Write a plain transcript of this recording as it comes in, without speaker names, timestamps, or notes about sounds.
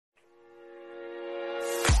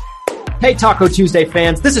Hey, Taco Tuesday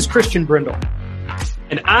fans, this is Christian Brindle.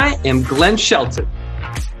 And I am Glenn Shelton.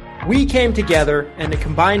 We came together and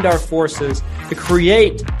combined our forces to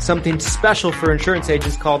create something special for insurance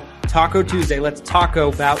agents called Taco Tuesday. Let's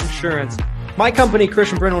taco about insurance. My company,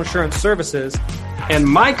 Christian Brindle Insurance Services, and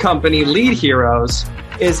my company, Lead Heroes,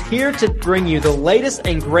 is here to bring you the latest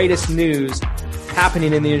and greatest news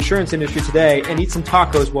happening in the insurance industry today and eat some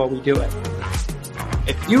tacos while we do it.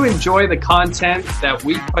 If you enjoy the content that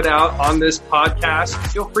we put out on this podcast,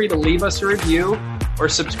 feel free to leave us a review or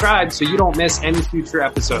subscribe so you don't miss any future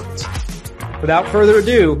episodes. Without further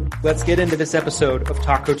ado, let's get into this episode of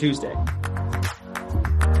Taco Tuesday.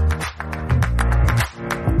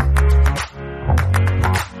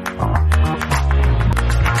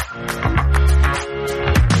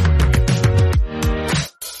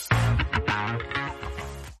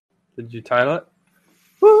 Did you title it?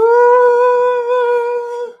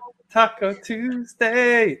 Taco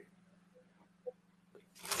Tuesday.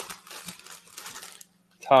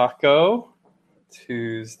 Taco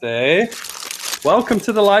Tuesday. Welcome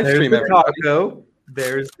to the live stream, everybody. Taco.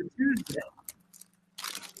 There's the Tuesday.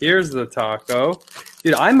 Here's the taco.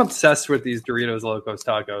 Dude, I'm obsessed with these Doritos Locos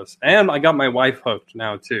tacos. And I got my wife hooked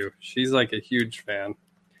now, too. She's like a huge fan.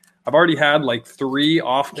 I've already had like 3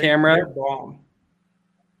 off camera. They're bomb.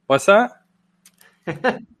 What's that?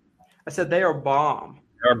 I said they are bomb.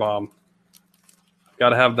 They are bomb. Got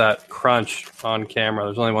to have that crunch on camera.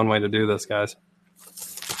 There's only one way to do this, guys.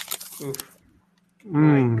 Oof.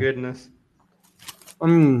 My goodness.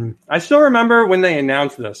 I still remember when they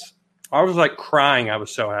announced this. I was like crying. I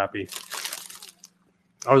was so happy.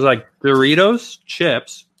 I was like, Doritos,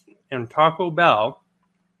 chips, and Taco Bell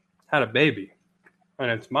had a baby.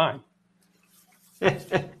 And it's mine.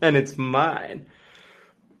 And it's mine.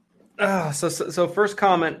 So first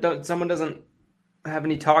comment, someone doesn't have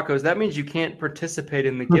any tacos. That means you can't participate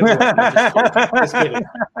in the giveaway. Just kidding.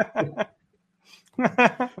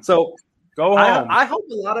 So go home. I hope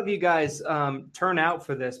a lot of you guys turn out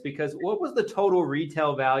for this, because what was the total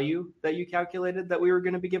retail value that you calculated that we were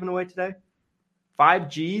going to be giving away today? 5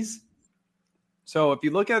 G's? So if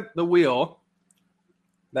you look at the wheel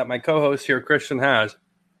that my co-host here, Christian, has,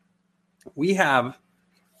 we have,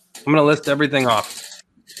 I'm going to list everything off.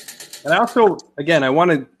 And also, again, I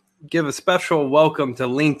want to give a special welcome to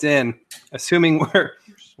LinkedIn, assuming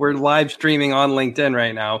we're live streaming on LinkedIn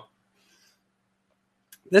right now.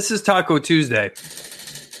 This is Taco Tuesday,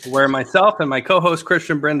 where myself and my co-host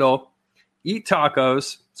Christian Brindle eat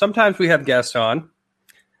tacos. Sometimes we have guests on,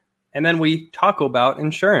 and then we talk about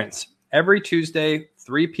insurance. Every Tuesday,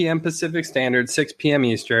 3 p.m. Pacific Standard, 6 p.m.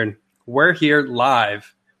 Eastern, we're here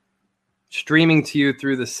live, streaming to you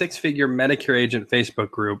through the Six Figure Medicare Agent Facebook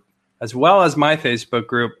group, as well as my Facebook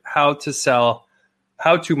group, How to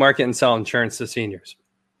Market and Sell Insurance to Seniors.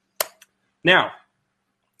 Now,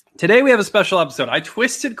 today we have a special episode. I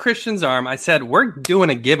twisted Christian's arm. I said, we're doing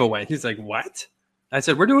a giveaway. He's like, what? I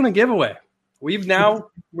said, we're doing a giveaway. We're now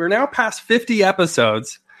past 50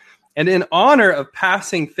 episodes. And in honor of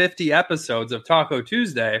passing 50 episodes of Taco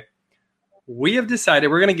Tuesday, we have decided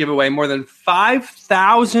we're going to give away more than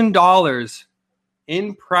 $5,000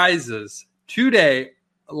 in prizes today,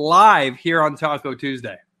 live here on Taco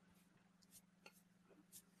Tuesday.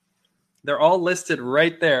 They're all listed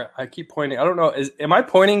right there. I keep pointing. I don't know. Am I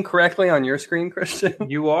pointing correctly on your screen, Christian?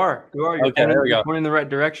 You are. Okay, there we go. You're pointing in the right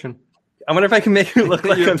direction. I wonder if I can make it look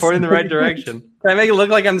like you're pointing in the right direction. Can I make it look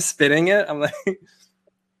like I'm spinning it? I'm like,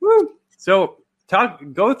 woo. So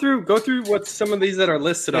go through what some of these that are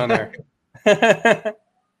listed on there.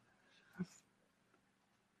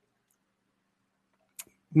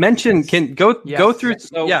 Mention go through.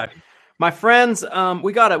 So, yeah, my friends,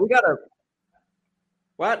 we got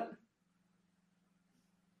what?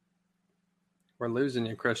 We're losing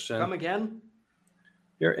you, Christian. Come again?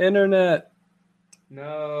 Your internet.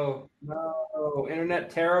 No, internet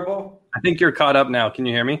terrible. I think you're caught up now. Can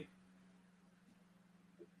you hear me?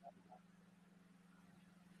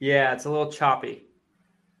 Yeah, it's a little choppy.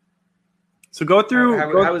 So go through.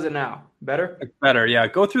 How is it now? Better? It's better, yeah.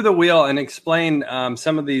 Go through the wheel and explain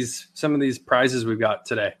some of these prizes we've got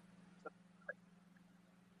today.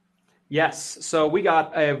 Yes. So we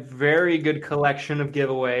got a very good collection of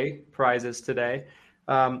giveaway prizes today.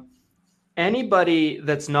 Anybody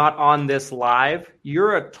that's not on this live,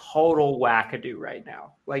 you're a total wackadoo right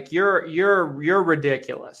now. Like you're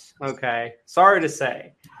ridiculous. Okay. Sorry to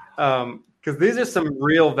say. Because these are some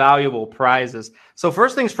real valuable prizes. So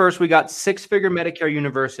first things first, we got Six Figure Medicare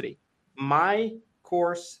University. My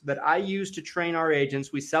course that I use to train our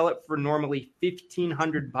agents, we sell it for normally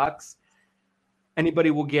 $1,500.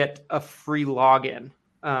 Anybody will get a free login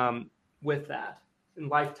with that. and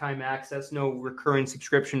lifetime access, no recurring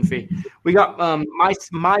subscription fee. We got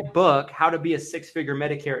my book, How to Be a Six-Figure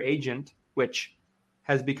Medicare Agent, which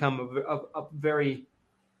has become a very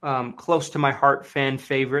close to my heart fan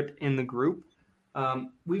favorite in the group.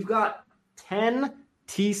 We've got 10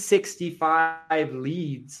 T65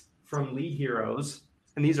 leads from Lead Heroes,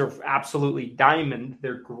 and these are absolutely diamond.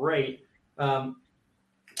 They're great.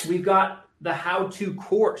 We've got the how-to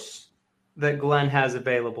course that Glenn has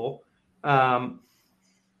available.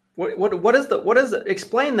 What is the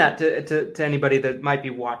explain that to anybody that might be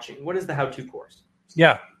watching? What is the how-to course?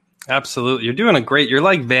 Yeah, absolutely. You're doing you're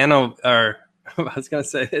like Vanna, or I was gonna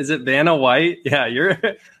say, is it Vanna White? Yeah,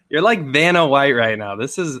 you're like Vanna White right now.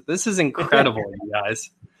 This is incredible, you guys.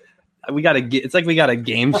 It's like we got a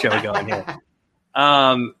game show going here.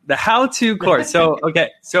 The how-to course.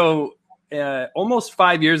 So almost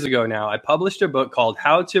 5 years ago now, I published a book called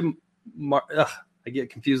I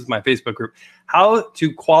get confused with my Facebook group. How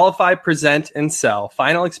to Qualify, Present, and Sell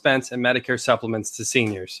Final Expense and Medicare Supplements to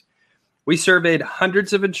Seniors. We surveyed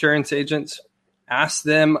hundreds of insurance agents, asked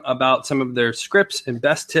them about some of their scripts and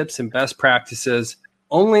best tips and best practices,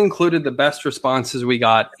 only included the best responses we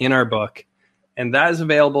got in our book. And that is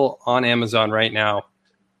available on Amazon right now.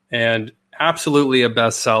 And absolutely a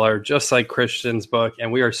bestseller, just like Christian's book.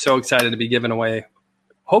 And we are so excited to be giving away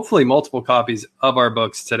hopefully multiple copies of our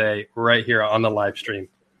books today, right here on the live stream.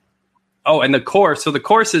 Oh, and the course. So the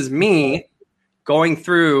course is me going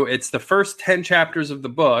through, it's the first 10 chapters of the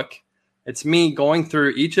book. It's me going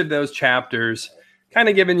through each of those chapters, kind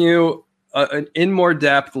of giving you an in more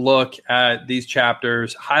depth look at these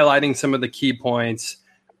chapters, highlighting some of the key points,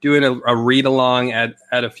 doing a read along at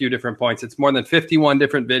a few different points. It's more than 51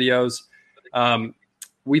 different videos.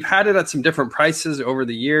 We've had it at some different prices over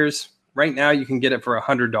the years. Right now, you can get it for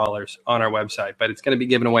 $100 on our website, but it's going to be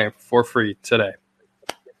given away for free today.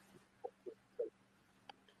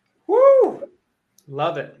 Woo!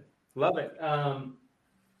 Love it. Love it.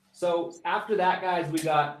 So after that, guys, we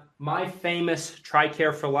got my famous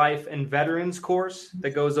TRICARE for Life and Veterans course that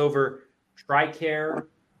goes over TRICARE,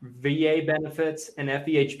 VA benefits, and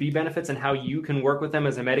FEHB benefits and how you can work with them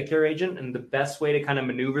as a Medicare agent and the best way to kind of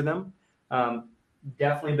maneuver them.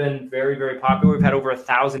 Definitely been very, very popular. We've had over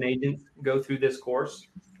 1,000 agents go through this course.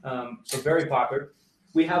 So very popular.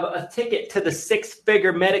 We have a ticket to the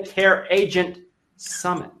Six-Figure Medicare Agent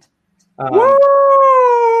Summit. Woo!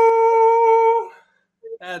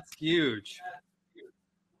 That's huge.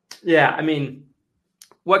 Yeah, I mean,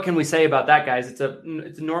 what can we say about that, guys?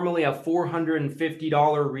 It's normally a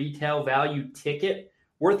 $450 retail value ticket,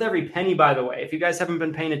 worth every penny, by the way. If you guys haven't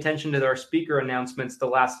been paying attention to our speaker announcements the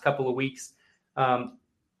last couple of weeks,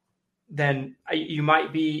 then you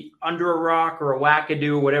might be under a rock or a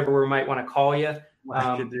wackadoo, or whatever we might want to call you,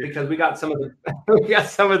 because we got some of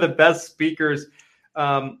the best speakers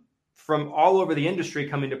from all over the industry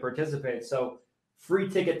coming to participate. So free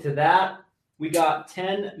ticket to that. We got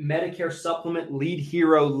 10 Medicare Supplement Lead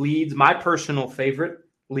Hero leads, my personal favorite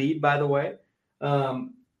lead, by the way.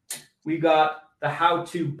 We got the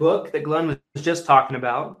how-to book that Glenn was just talking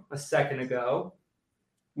about a second ago.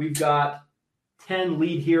 We've got 10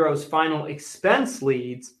 Lead Heroes Final Expense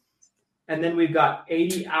leads. And then we've got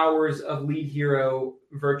 80 hours of Lead Hero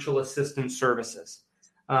virtual assistant services.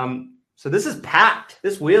 So this is packed.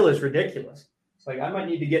 This wheel is ridiculous. It's like I might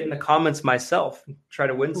need to get in the comments myself and try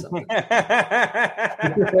to win something.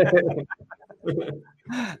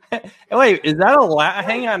 Wait, is that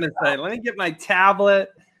hang on a second. Let me get my tablet,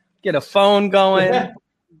 get a phone going,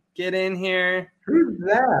 get in here. Who's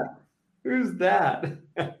that?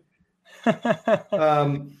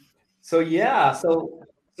 So yeah, so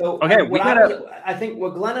okay. I think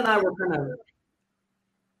what Glenn and I were gonna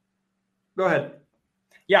go ahead.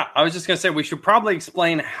 Yeah, I was just gonna say we should probably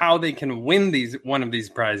explain how they can win one of these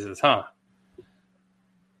prizes, huh?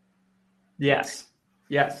 Yes.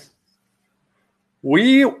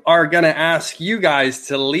 We are going to ask you guys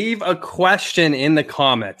to leave a question in the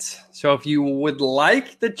comments. So if you would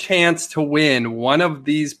like the chance to win one of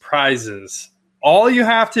these prizes, all you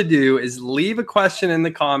have to do is leave a question in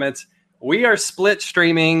the comments. We are split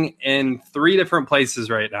streaming in 3 different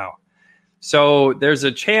places right now. So there's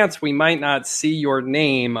a chance we might not see your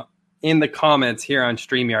name in the comments here on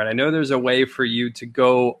StreamYard. I know there's a way for you to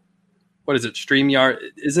go, what is it, StreamYard?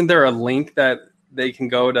 Isn't there a link that they can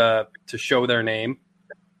go to show their name?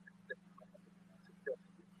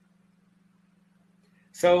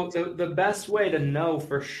 So the best way to know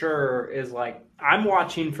for sure is like I'm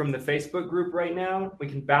watching from the Facebook group right now. We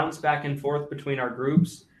can bounce back and forth between our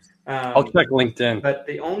groups. I'll check LinkedIn. But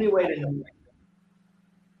the only way to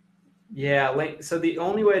Yeah, so the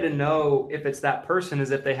only way to know if it's that person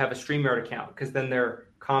is if they have a StreamYard account, because then their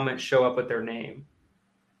comments show up with their name.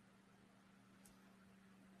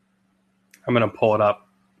 I'm going to pull it up.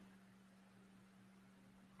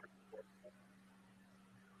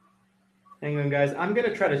 Hang on, guys. I'm going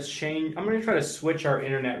to try to switch our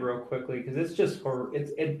internet real quickly because it's just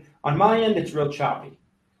on my end, it's real choppy.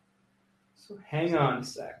 So hang on a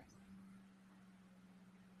sec.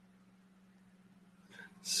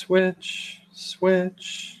 Switch.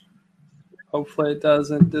 Hopefully it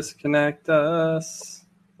doesn't disconnect us.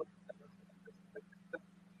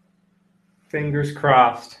 Fingers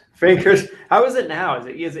crossed. How is it now?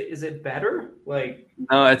 Is it better? Like,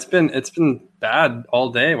 no, it's been bad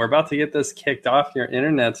all day. We're about to get this kicked off. Your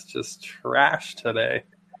internet's just trash today.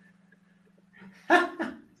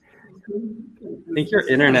 I think your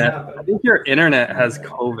internet has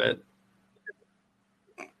COVID.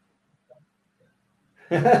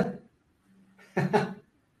 All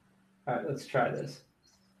right, let's try this.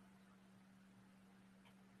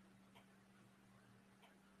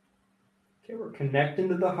 Okay, we're connecting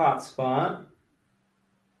to the hotspot.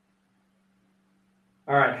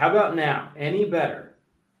 All right, how about now? Any better?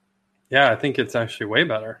 Yeah, I think it's actually way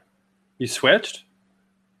better. You switched?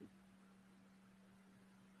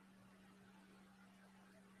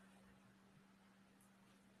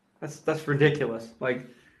 That's ridiculous. Like,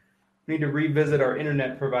 we need to revisit our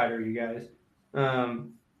internet provider, you guys.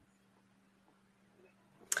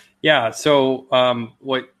 Yeah, so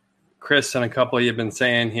what Chris and a couple of you have been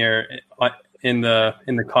saying here in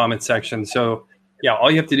the comment section. So yeah,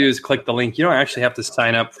 all you have to do is click the link. You don't actually have to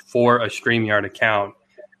sign up for a StreamYard account.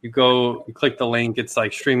 You click the link. It's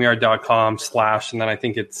like StreamYard.com/ and then I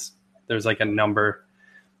think there's like a number.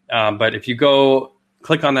 But if you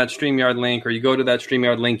click on that StreamYard link, or you go to that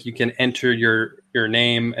StreamYard link, you can enter your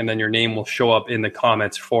name, and then your name will show up in the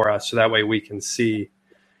comments for us. So that way we can see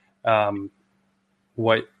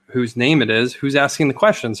whose name it is, who's asking the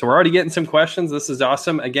question. So we're already getting some questions. This is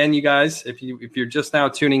awesome. Again, you guys, if you're just now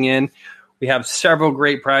tuning in, we have several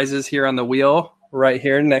great prizes here on the wheel right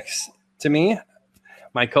here next to me.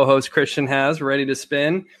 My co-host Christian has ready to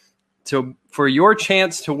spin. So for your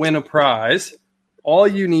chance to win a prize, all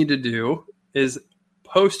you need to do is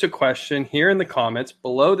post a question here in the comments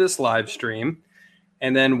below this live stream,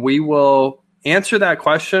 and then we will answer that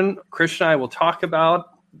question. Christian and I will talk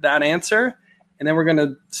about that answer, and then we're going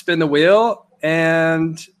to spin the wheel,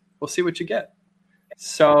 and we'll see what you get.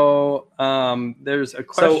 So there's a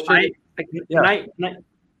question. So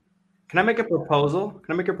can I make a proposal?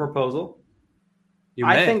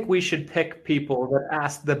 I think we should pick people that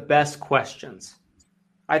ask the best questions.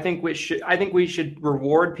 I think we should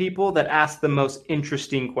reward people that ask the most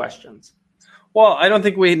interesting questions. Well, I don't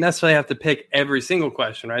think we necessarily have to pick every single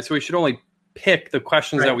question, right? So we should only pick the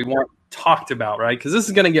questions that we want talked about, right? Because this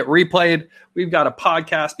is going to get replayed. We've got a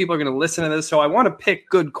podcast. People are going to listen to this. So I want to pick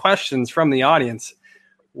good questions from the audience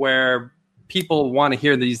where people want to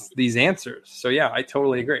hear these answers. So yeah, I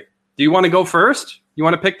totally agree. Do you want to go first? You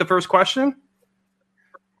want to pick the first question?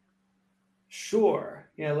 Sure.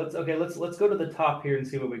 Yeah, let's go to the top here and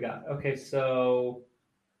see what we got. Okay, so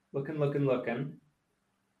looking.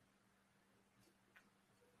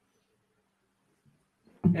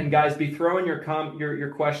 And guys, be throwing your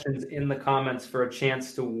questions in the comments for a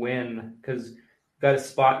chance to win, because you've got to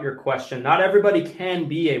spot your question. Not everybody can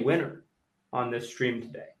be a winner on this stream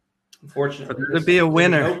today, unfortunately. To be a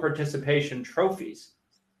winner, no participation trophies,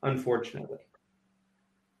 unfortunately.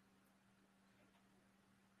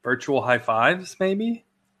 Virtual high fives, maybe.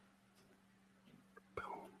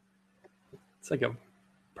 It's like a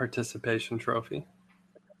participation trophy.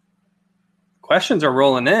 Questions are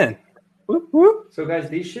rolling in. Whoop, whoop. So, guys,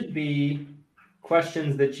 these should be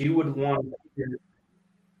questions that you would want to hear.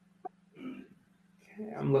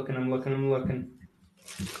 Okay, I'm looking.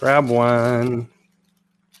 Grab one.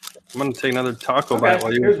 I'm going to take another taco bite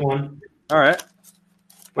while you. Here's one. All right.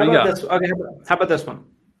 How about this one?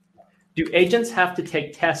 Do agents have to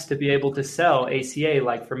take tests to be able to sell ACA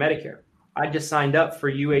like for Medicare? I just signed up for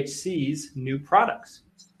UHC's new products.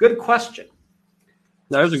 Good question.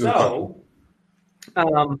 That was a good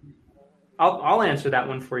question. I'll answer that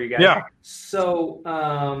one for you guys. Yeah. So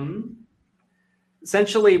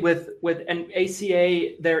essentially with an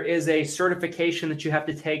ACA, there is a certification that you have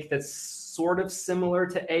to take that's sort of similar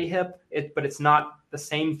to AHIP, but it's not the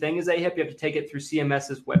same thing as AHIP. You have to take it through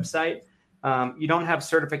CMS's website. You don't have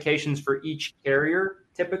certifications for each carrier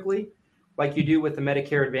typically, like you do with the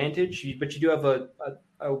Medicare Advantage, but you do have a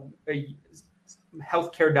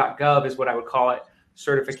healthcare.gov is what I would call it,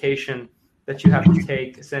 certification that you have to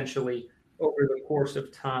take essentially over the course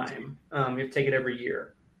of time. You have to take it every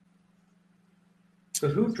year. So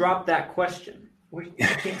who dropped that question? I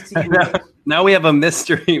can't see who it is. Now we have a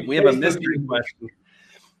mystery. We have a mystery question.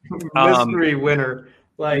 Mystery winner.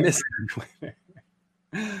 Like mystery winner.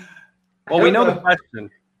 Well, we know the question.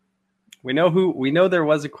 We know there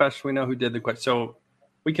was a question. We know who did the question. So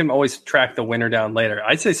we can always track the winner down later.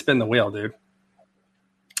 I'd say spin the wheel, dude.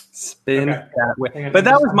 Spin that wheel. But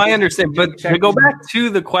that was my understanding. But to go back to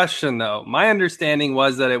the question, though, my understanding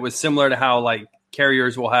was that it was similar to how like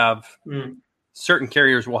carriers will have certain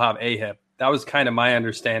carriers will have AHIP. That was kind of my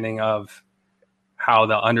understanding of how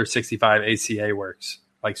the under 65 ACA works.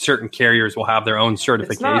 Like certain carriers will have their own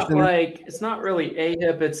certification. It's not really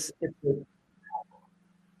AHIP.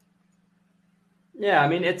 Yeah, I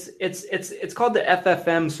mean it's called the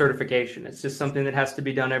FFM certification. It's just something that has to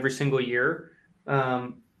be done every single year.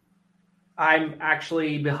 I'm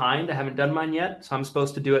actually behind. I haven't done mine yet, so I'm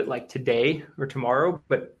supposed to do it like today or tomorrow,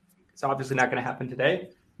 but it's obviously not going to happen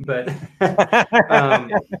today. But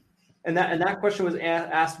and that question was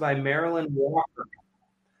asked by Marilyn Walker.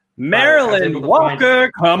 Marilyn Walker,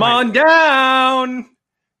 come on down.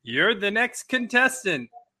 You're the next contestant.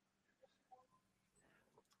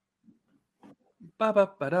 All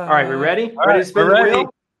right, we ready? Ready to spin the wheel?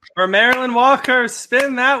 For Marilyn Walker,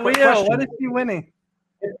 spin that wheel. What is she winning?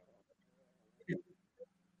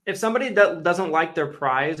 If somebody doesn't like their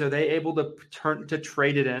prize, are they able to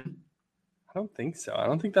trade it in? I don't think so. I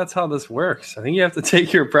don't think that's how this works. I think you have to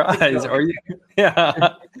take your prize, or you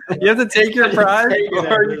have to take your prize,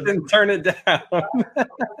 or you can turn it down. All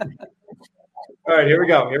right, here we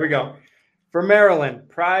go. For Maryland,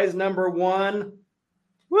 prize number 1.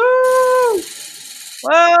 Woo!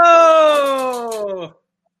 Whoa!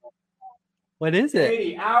 What is it?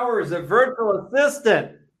 80 hours of virtual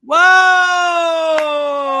assistant. Whoa!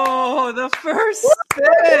 The first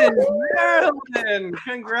spin, Marilyn.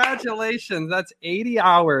 Congratulations. That's 80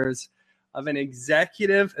 hours of an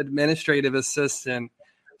executive administrative assistant,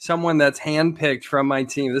 someone that's handpicked from my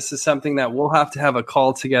team. This is something that we'll have to have a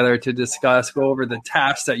call together to discuss, go over the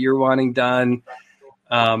tasks that you're wanting done.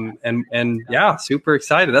 And yeah, super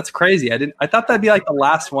excited. That's crazy. I thought that'd be like the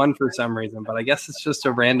last one for some reason, but I guess it's just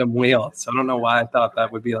a random wheel. So I don't know why I thought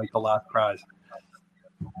that would be like the last prize.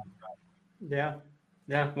 Yeah.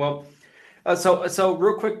 Well, so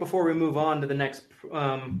real quick before we move on to the next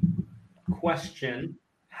question,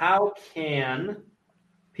 how can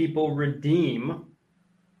people redeem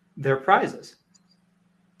their prizes?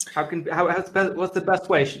 What's the best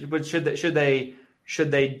way?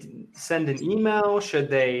 Should they send an email? Should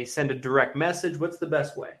they send a direct message? What's the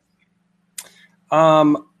best way?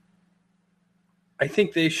 I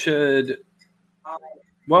think they should.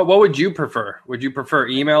 What would you prefer? Would you prefer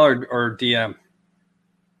email or DM?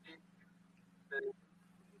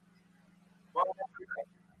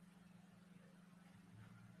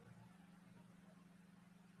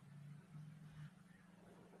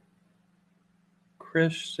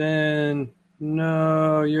 Christian,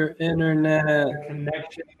 no, your internet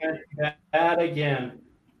connection bad again.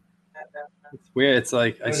 It's weird. It's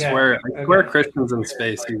like I swear Christian's in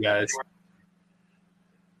space, you guys.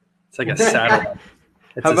 It's like a satellite.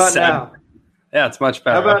 How about now? Yeah, it's much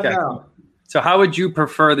better. How about now? So how would you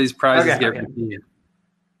prefer these prizes get redeemed?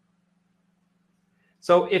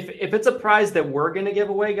 So if it's a prize that we're going to give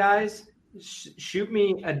away, guys, shoot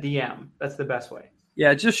me a DM. That's the best way.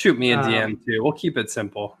 Yeah, just shoot me a DM too. We'll keep it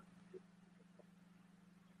simple.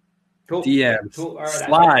 Cool. DMs. Cool. All right.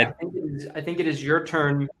 Slide. I think it is your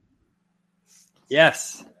turn.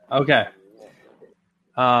 Yes. Okay.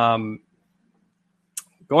 Going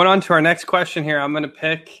on to our next question here. I'm going to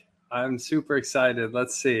pick. I'm super excited.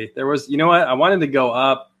 Let's see. You know what? I wanted to go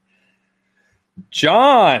up.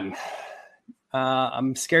 John.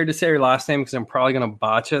 I'm scared to say your last name because I'm probably going to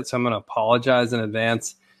botch it. So I'm going to apologize in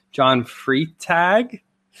advance. John Freitag.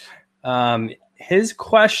 His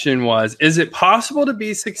question was, is it possible to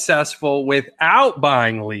be successful without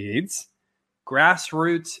buying leads?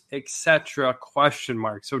 Grassroots, etc. ?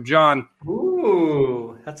 So, John.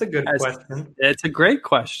 Ooh, that's a good question. It's a great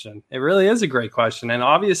question. It really is a great question. And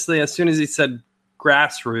obviously, as soon as he said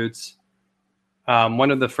grassroots,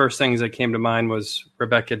 one of the first things that came to mind was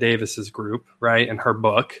Rebecca Davis's group, right? And her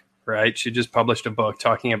book, right? She just published a book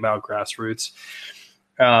talking about grassroots.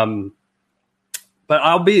 But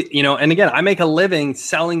I'll be, and again, I make a living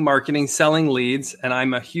selling marketing, selling leads, and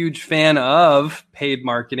I'm a huge fan of paid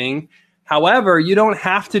marketing. However, you don't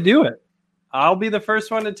have to do it. I'll be the first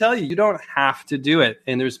one to tell you, you don't have to do it.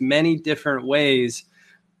 And there's many different ways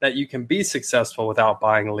that you can be successful without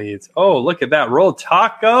buying leads. Oh, look at that. Roll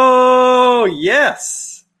taco.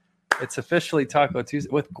 Yes. It's officially Taco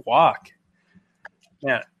Tuesday with guac.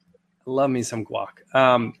 Yeah. Love me some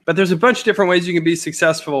guac. But there's a bunch of different ways you can be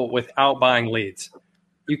successful without buying leads.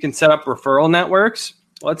 You can set up referral networks.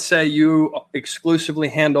 Let's say you exclusively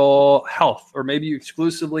handle health, or maybe you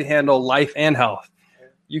exclusively handle life and health.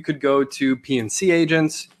 You could go to P&C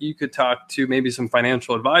agents. You could talk to maybe some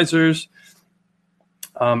financial advisors,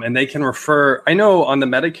 and they can refer. I know on the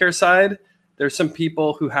Medicare side, there's some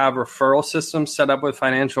people who have referral systems set up with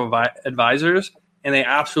financial advisors, and they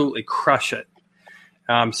absolutely crush it.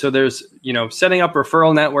 So there's, setting up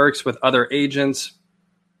referral networks with other agents.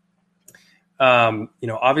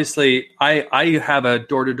 Obviously I have a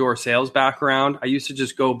door-to-door sales background. I used to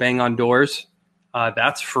just go bang on doors.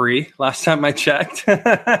 That's free. Last time I checked,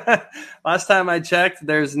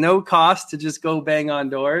 there's no cost to just go bang on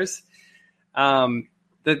doors.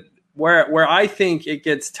 Where I think it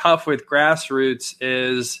gets tough with grassroots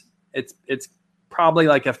is it's probably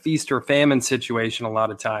like a feast or famine situation a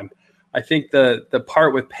lot of time. I think the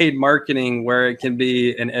part with paid marketing where it can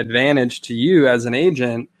be an advantage to you as an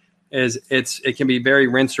agent is it can be very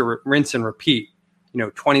rinse and repeat.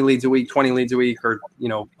 20 leads a week, or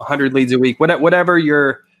 100 leads a week. Whatever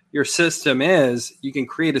your system is, you can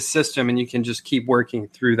create a system and you can just keep working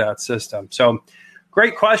through that system. So,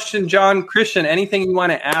 great question, John. Christian, anything you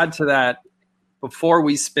want to add to that before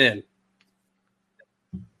we spin?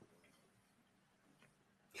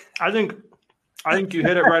 I think you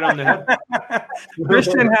hit it right on the head.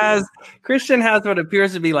 Christian has what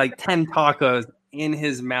appears to be like 10 tacos in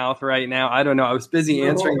his mouth right now. I don't know. I was busy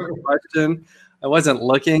answering the question. I wasn't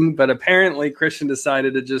looking, but apparently Christian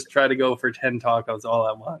decided to just try to go for 10 tacos all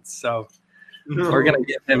at once. So we're going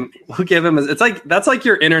to give him, that's like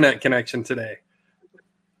your internet connection today.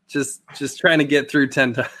 Just trying to get through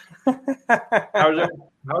 10 times. How is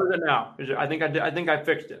it now? I think I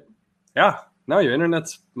fixed it. Yeah. No, your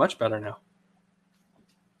internet's much better now.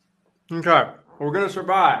 Okay. We're going to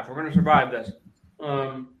survive. We're going to survive this.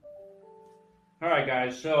 All right,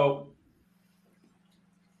 guys. So,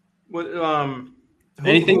 what?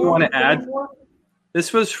 Anything you want to add?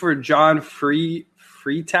 This was for John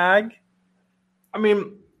Freitag. I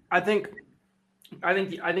mean, I think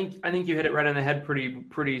you hit it right on the head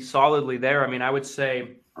pretty solidly there. I mean, I would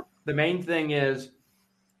say the main thing is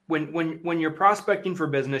when you're prospecting for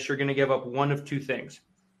business, you're going to give up one of two things: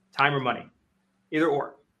 time or money, either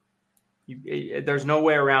or. There's no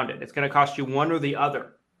way around it. It's going to cost you one or the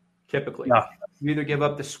other. Typically, you either give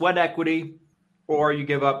up the sweat equity or you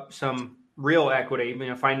give up some real equity,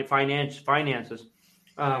 finances.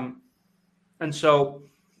 And so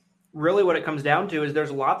really what it comes down to is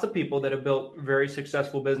there's lots of people that have built very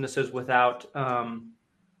successful businesses without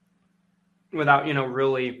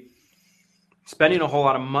really spending a whole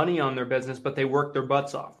lot of money on their business, but they work their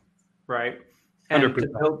butts off. Right.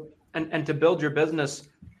 And to build your business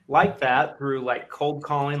like that through like cold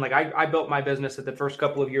calling. Like I built my business at the first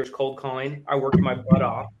couple of years cold calling. I worked my butt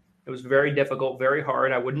off. It was very difficult, very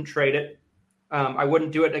hard. I wouldn't trade it. I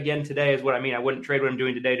wouldn't do it again today is what I mean. I wouldn't trade what I'm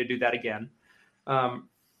doing today to do that again.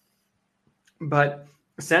 But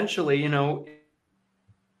essentially, in my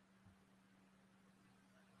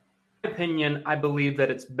opinion, I believe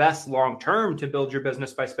that it's best long-term to build your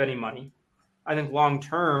business by spending money. I think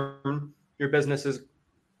long-term, your business is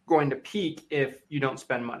going to peak if you don't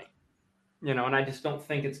spend money, and I just don't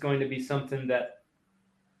think it's going to be something that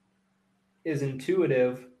is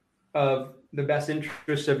intuitive of the best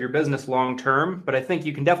interest of your business long term. But I think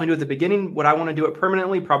you can definitely do it at the beginning. Would I want to do it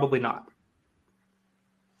permanently? Probably not.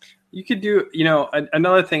 You could do,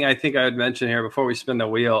 another thing I think I would mention here before we spin the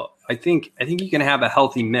wheel. I think you can have a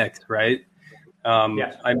healthy mix, right?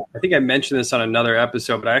 Yes. I think I mentioned this on another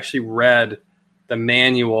episode, but I actually read the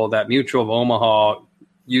manual that Mutual of Omaha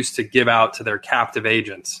used to give out to their captive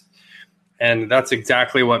agents. And that's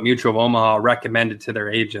exactly what Mutual of Omaha recommended to their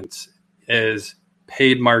agents is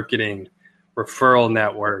paid marketing, referral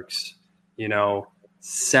networks,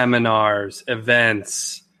 seminars,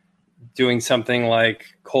 events, doing something like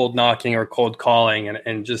cold knocking or cold calling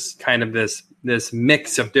and just kind of this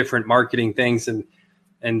mix of different marketing things.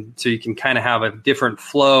 And so you can kind of have a different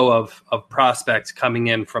flow of prospects coming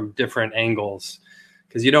in from different angles.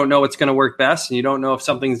 Because you don't know what's going to work best, and you don't know if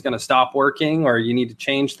something's going to stop working or you need to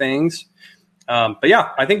change things. But yeah,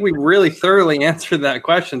 I think we really thoroughly answered that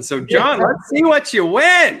question. So, John, let's see what you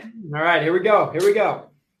win. All right, here we go.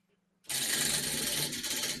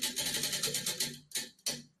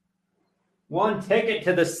 One ticket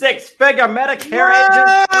to the six-figure Medicare Agent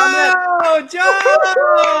Summit.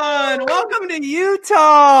 John! Welcome to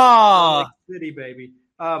Utah. City, baby.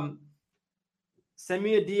 Send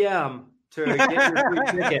me a DM to get your free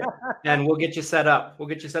ticket, and we'll get you set up. We'll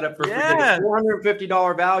get you set up for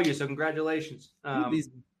 $450 value. So congratulations.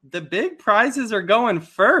 The big prizes are going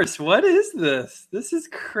first. What is this? This is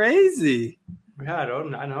crazy. Yeah, I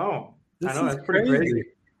know. This I know, is that's pretty crazy.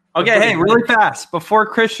 Okay, hey, really fast, before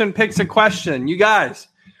Christian picks a question, you guys,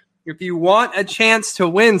 if you want a chance to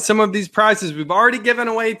win some of these prizes, we've already given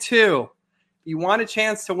away 2. If you want a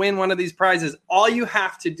chance to win one of these prizes, all you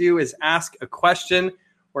have to do is ask a question.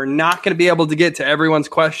 We're not going to be able to get to everyone's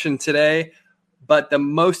question today, but the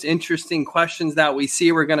most interesting questions that we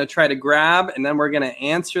see, we're going to try to grab, and then we're going to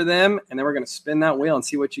answer them, and then we're going to spin that wheel and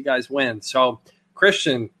see what you guys win. So,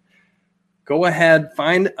 Christian, go ahead,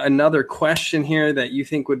 find another question here that you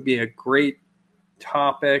think would be a great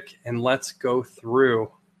topic, and let's go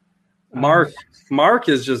through. Mark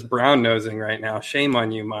is just brown nosing right now. Shame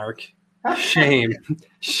on you, Mark.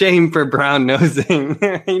 Shame for brown nosing.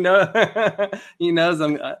 He knows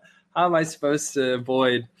how am I supposed to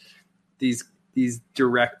avoid these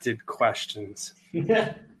directed questions?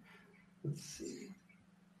 Let's see.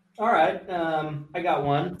 All right, I got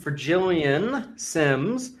one for Jillian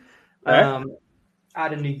Sims. Out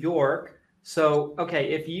of New York. So,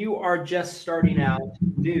 okay, if you are just starting out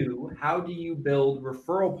new, how do you build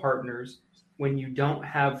referral partners when you don't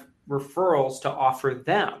have referrals to offer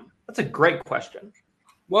them? That's a great question.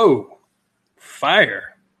 Whoa,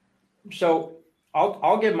 fire. So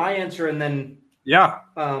I'll give my answer, and then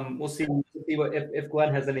we'll see what if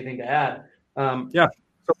Glenn has anything to add.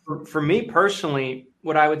 So for me personally,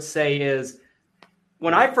 what I would say is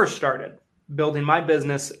when I first started building my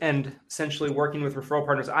business and essentially working with referral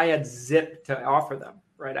partners, I had zip to offer them,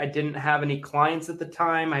 right? I didn't have any clients at the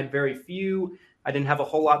time. I had very few. I didn't have a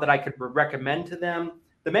whole lot that I could recommend to them.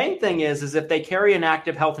 The main thing is if they carry an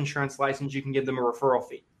active health insurance license, you can give them a referral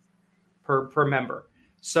fee per member.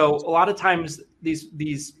 So a lot of times these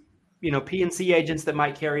P&C agents that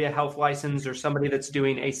might carry a health license, or somebody that's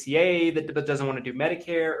doing ACA that doesn't want to do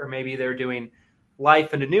Medicare, or maybe they're doing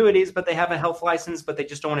life and annuities, but they have a health license, but they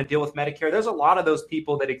just don't want to deal with Medicare. There's a lot of those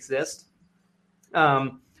people that exist.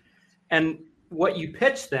 And what you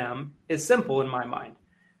pitch them is simple in my mind.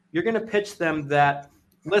 You're going to pitch them that,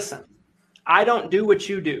 listen, I don't do what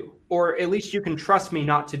you do, or at least you can trust me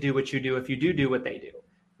not to do what you do if you do what they do,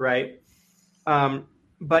 right?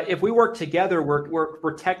 But if we work together, we're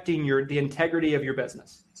protecting the integrity of your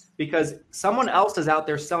business, because someone else is out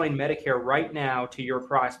there selling Medicare right now to your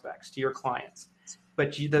prospects, to your clients.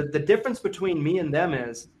 But the difference between me and them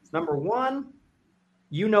is, number one,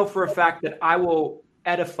 you know for a fact that I will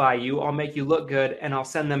edify you, I'll make you look good, and I'll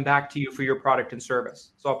send them back to you for your product and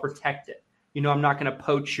service. So I'll protect it. You know, I'm not going to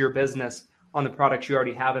poach your business on the products you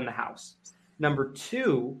already have in the house. Number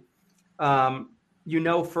two, you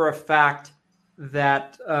know for a fact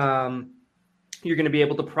that you're going to be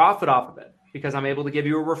able to profit off of it because I'm able to give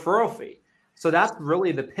you a referral fee. So that's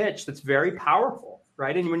really the pitch that's very powerful,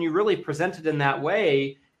 right? And when you really present it in that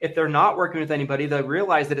way, if they're not working with anybody, they'll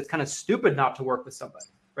realize that it's kind of stupid not to work with somebody,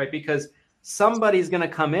 right? Because somebody's going to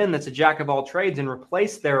come in that's a jack of all trades and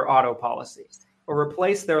replace their auto policy, or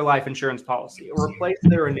replace their life insurance policy, or replace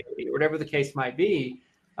their annuity, or whatever the case might be.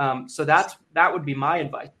 So that would be my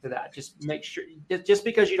advice to that. Just make sure, just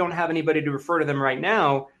because you don't have anybody to refer to them right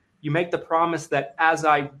now, you make the promise that as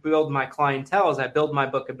I build my clientele, as I build my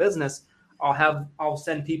book of business, I'll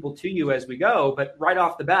send people to you as we go. But right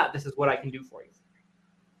off the bat, this is what I can do for you.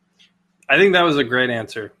 I think that was a great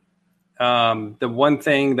answer. The one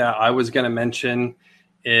thing that I was going to mention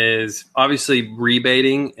is obviously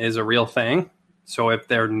rebating is a real thing. So if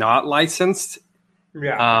they're not licensed,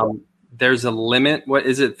 there's a limit. What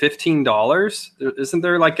is it? $15? Isn't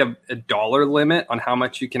there like a dollar limit on how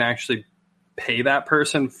much you can actually pay that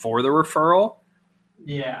person for the referral?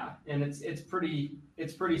 Yeah, and it's pretty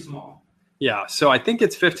small. Yeah, so I think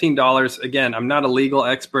it's $15. Again, I'm not a legal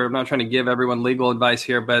expert. I'm not trying to give everyone legal advice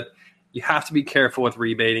here, but you have to be careful with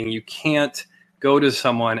rebating. You can't go to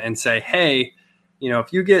someone and say, hey,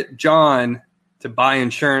 if you get John to buy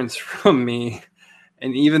insurance from me,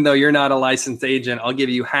 and even though you're not a licensed agent, I'll give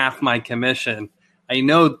you half my commission. I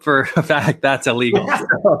know for a fact that's illegal.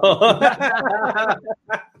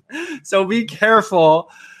 So be careful.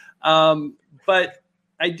 But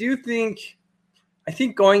I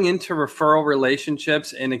think going into referral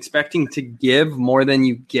relationships and expecting to give more than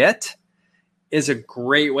you get is a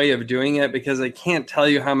great way of doing it, because I can't tell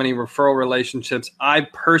you how many referral relationships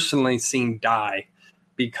I've personally seen die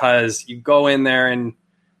because you go in there and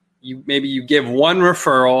you give one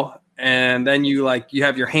referral, and then you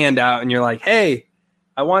have your hand out and you're like, hey,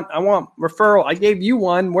 I want referral. I gave you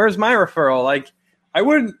one. Where's my referral? Like, I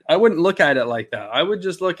wouldn't look at it like that. I would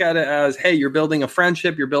just look at it as, hey, you're building a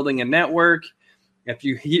friendship, you're building a network.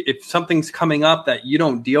 If something's coming up that you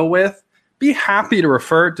don't deal with, be happy to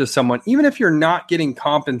refer it to someone, even if you're not getting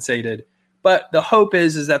compensated. But the hope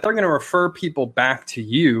is that they're going to refer people back to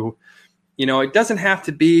you. You know, it doesn't have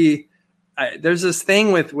to be. There's this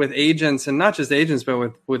thing with agents, and not just agents,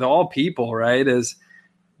 but with all people, right? Is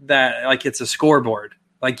that like it's a scoreboard?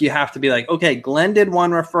 Like you have to be like, okay, Glenn did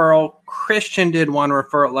one referral, Christian did one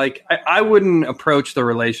referral. Like I wouldn't approach the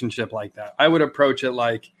relationship like that. I would approach it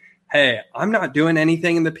like, hey, I'm not doing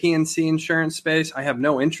anything in the P&C insurance space. I have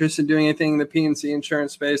no interest in doing anything in the P&C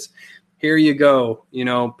insurance space. Here you go, you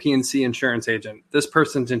know, P&C insurance agent. This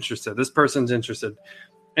person's interested. This person's interested.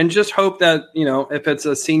 And just hope that, you know, if it's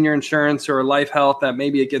a senior insurance or a life health, that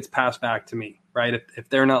maybe it gets passed back to me, right? If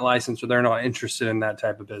they're not licensed or they're not interested in that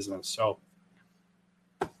type of business. So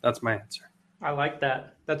that's my answer. I like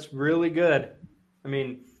that. That's really good. I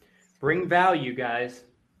mean, bring value, guys.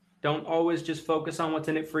 Don't always just focus on what's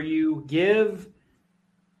in it for you. Give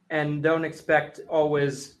and don't expect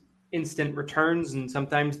always instant returns. And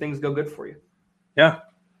sometimes things go good for you. Yeah.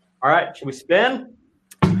 All right. Should we spin?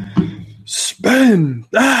 Spin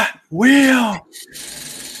that wheel.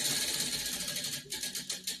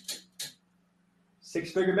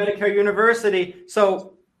 Six-Figure Medicare University.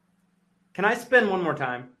 So can I spin one more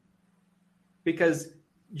time? Because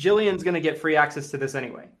Jillian's going to get free access to this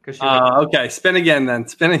anyway. Okay. Spin again then.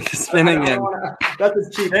 Spin again. That's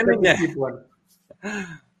a cheap, cheap one.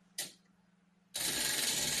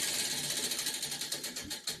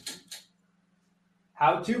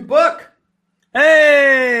 How to book.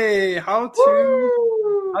 Hey, how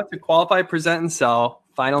to qualify, present, and sell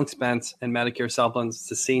final expense and Medicare supplements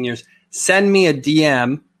to seniors. Send me a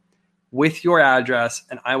DM with your address,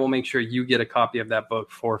 and I will make sure you get a copy of that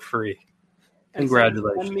book for free.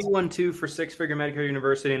 Congratulations. Send me one too for Six-Figure Medicare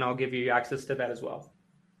University, and I'll give you access to that as well.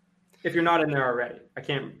 If you're not in there already, I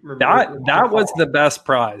can't remember. That was the best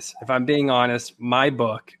prize. If I'm being honest, my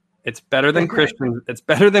book. It's better than Christian. It's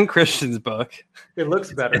better than Christian's book. It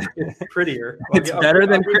looks better. It's prettier. It's better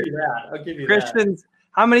than I'll give you Christian's.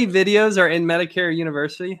 How many videos are in Medicare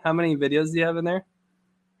University? How many videos do you have in there?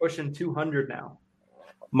 Pushing 200 now.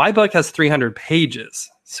 My book has 300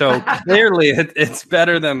 pages. So clearly it's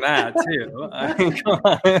better than that too. I mean, come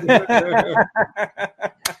on.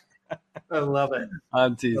 I love it.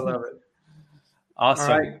 I'm teasing. I love it. Awesome.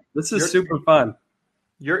 Right. This is super fun.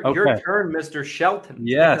 Your turn, Mr. Shelton.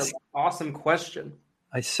 Yes. Awesome question.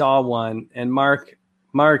 I saw one. And Mark,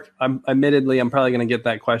 I'm probably going to get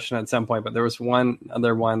that question at some point, but there was one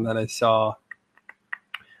other one that I saw.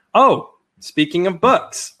 Oh, speaking of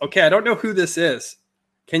books. Okay, I don't know who this is.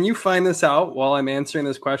 Can you find this out while I'm answering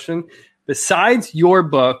this question? Besides your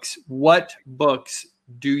books, what books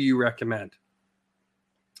do you recommend?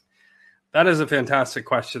 That is a fantastic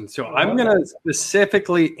question. So I'm going to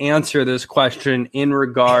specifically answer this question in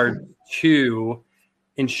regard to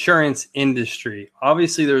insurance industry.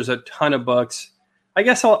 Obviously, there's a ton of books. I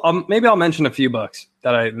guess I'll mention a few books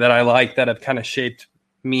that I like that have kind of shaped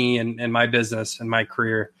me and my business and my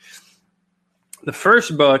career. The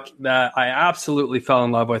first book that I absolutely fell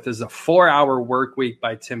in love with is The 4-Hour Workweek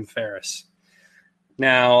by Tim Ferriss.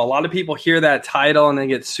 Now, a lot of people hear that title and they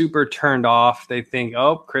get super turned off. They think,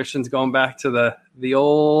 oh, Christian's going back to the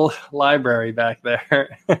old library back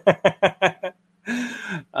there.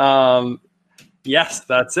 Yes,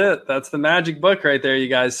 that's it. That's the magic book right there, you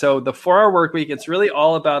guys. So the 4-Hour Workweek, it's really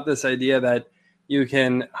all about this idea that you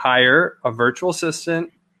can hire a virtual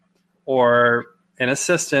assistant or an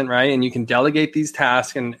assistant, right? And you can delegate these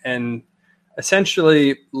tasks and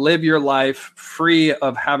essentially live your life free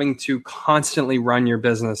of having to constantly run your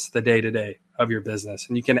business, the day-to-day of your business.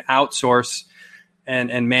 And you can outsource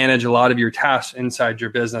and manage a lot of your tasks inside your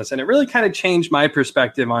business. And it really kind of changed my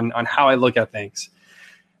perspective on how I look at things.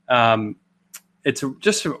 It's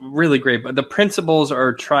just really great, but the principles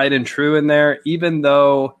are tried and true in there, even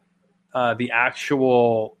though the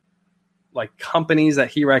actual like companies that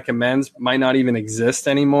he recommends might not even exist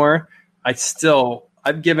anymore.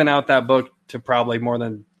 I've given out that book to probably more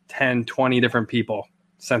than 10, 20 different people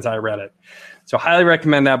since I read it. So highly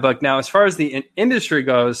recommend that book. Now, as far as the industry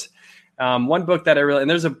goes, one book that and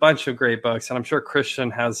there's a bunch of great books, and I'm sure Christian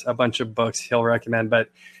has a bunch of books he'll recommend, but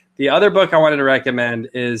the other book I wanted to recommend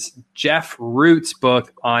is Jeff Root's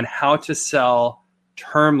book on how to sell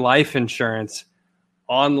term life insurance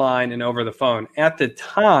online and over the phone. At the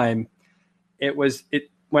time,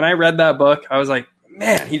 when I read that book, I was like,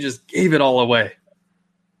 man, he just gave it all away.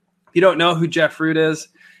 If you don't know who Jeff Root is,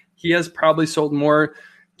 he has probably sold more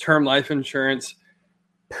term life insurance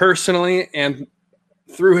personally and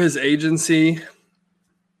through his agency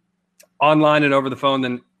online and over the phone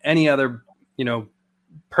than any other,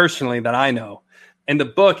 personally that I know. And the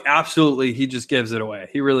book, absolutely, he just gives it away.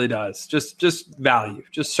 He really does. Just value,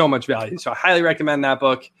 just so much value. So I highly recommend that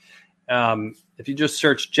book. If you just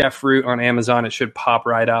search Jeff Root on Amazon, it should pop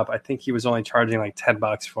right up. I think he was only charging like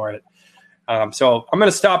 $10 for it. So I'm going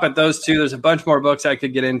to stop at those two. There's a bunch more books I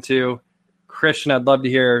could get into. Christian, I'd love to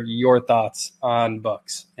hear your thoughts on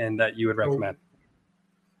books and that you would recommend.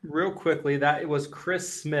 Real quickly, that it was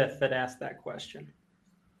Chris Smith that asked that question.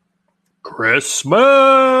 Chris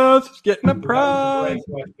Smith is getting a prize.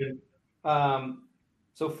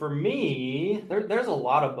 So for me, there's a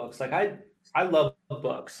lot of books. Like I love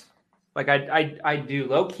books. Like I do,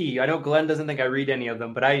 low key. I know Glenn doesn't think I read any of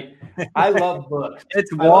them, but I love books.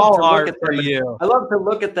 It's wall art for you. I love to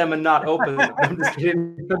look at them and not open them. I'm just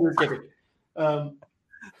kidding.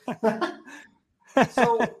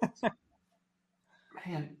 So,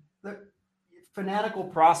 man, Fanatical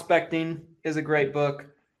Prospecting is a great book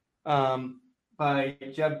by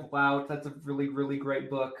Jeb Blount. That's a really, really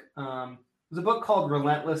great book. There's a book called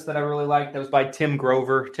Relentless that I really liked. That was by Tim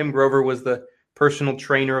Grover. Tim Grover was the personal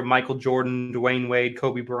trainer of Michael Jordan, Dwayne Wade,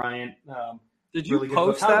 Kobe Bryant. Did you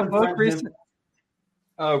post that book recently?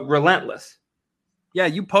 Relentless. Yeah,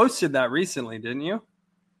 you posted that recently, didn't you?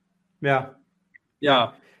 Yeah.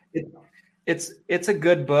 It's a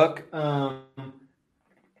good book.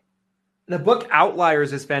 The book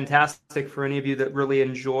Outliers is fantastic for any of you that really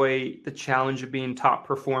enjoy the challenge of being top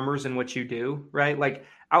performers in what you do, right? Like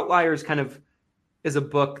Outliers kind of is a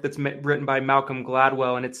book that's written by Malcolm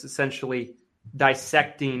Gladwell, and it's essentially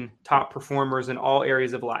dissecting top performers in all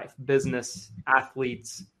areas of life, business,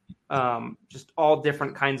 athletes, just all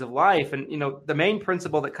different kinds of life. And, the main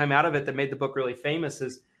principle that came out of it that made the book really famous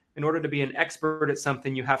is in order to be an expert at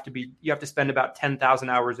something, you have to spend about 10,000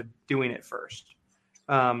 hours of doing it first.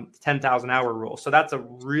 10,000 hour rule. So that's a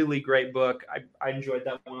really great book. I enjoyed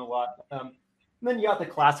that one a lot. And then you got the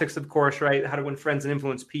classics, of course, right? How to Win Friends and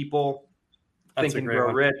Influence People, Think and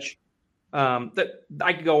Grow Rich. That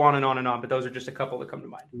I could go on and on and on, but those are just a couple that come to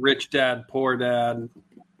mind. Rich Dad, Poor Dad.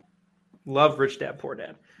 Love Rich Dad, Poor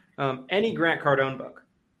Dad. Any Grant Cardone book,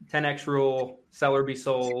 10X Rule, Sell or Be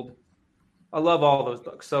Sold. I love all those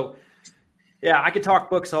books. So yeah, I could talk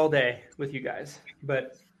books all day with you guys,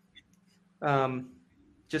 but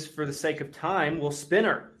just for the sake of time, we'll spin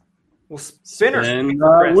her. Spin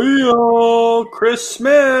the wheel, Chris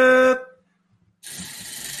Smith.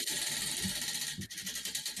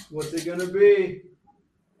 What's it going to be?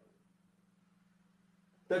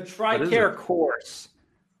 The TRICARE course.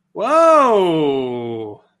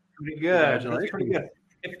 Whoa. Pretty good. That's pretty good.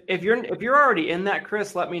 If you're already in that,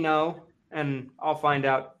 Chris, let me know, and I'll find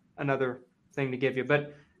out another thing to give you.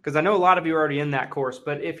 But because I know a lot of you are already in that course.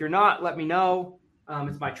 But if you're not, let me know.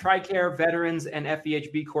 It's my TRICARE Veterans and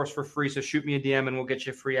FEHB course for free. So shoot me a DM and we'll get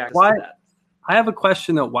you free access to that. I have a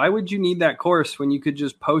question though. Why would you need that course when you could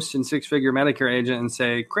just post in Six Figure Medicare Agent and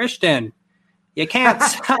say, Christian, you can't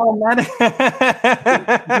sell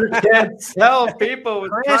You can't sell people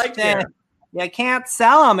with TRICARE. You can't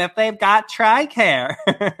sell them if they've got TRICARE.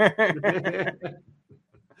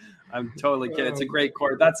 I'm totally kidding. It's a great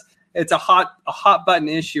course. It's a hot button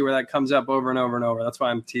issue where that comes up over and over and over. That's why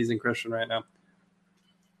I'm teasing Christian right now.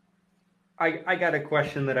 I got a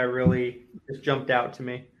question that I really just jumped out to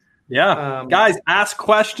me. Yeah. Guys, ask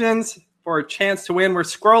questions for a chance to win. We're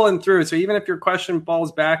scrolling through. So even if your question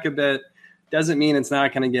falls back a bit, doesn't mean it's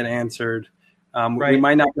not going to get answered. Right. We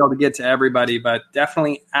might not be able to get to everybody, but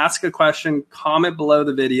definitely ask a question, comment below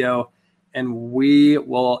the video, and we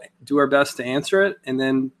will do our best to answer it. And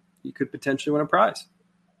then you could potentially win a prize.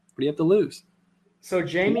 What do you have to lose? So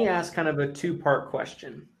Jamie asked kind of a two-part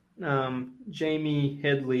question. Jamie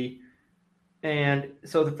Hidley. And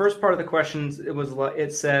so the first part of the questions,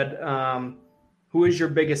 it said, who is your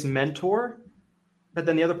biggest mentor? But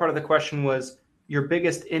then the other part of the question was your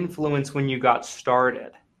biggest influence when you got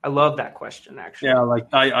started. I love that question, actually. Yeah,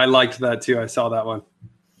 I liked that too. I saw that one.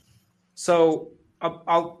 So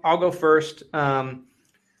I'll go first. My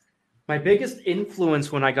biggest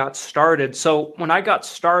influence when I got started. So when I got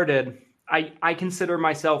started, I consider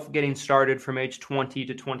myself getting started from age 20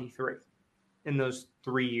 to 23 in those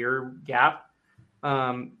 3-year gap.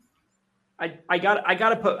 I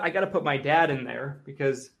gotta put my dad in there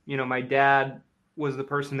because, my dad was the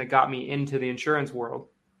person that got me into the insurance world.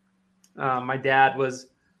 My dad was,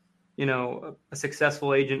 a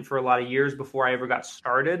successful agent for a lot of years before I ever got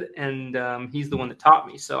started. And he's the one that taught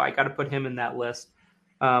me. So I got to put him in that list.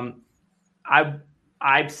 I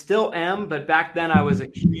still am, but back then I was a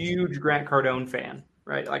huge Grant Cardone fan,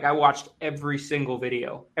 right? Like I watched every single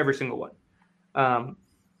video, every single one.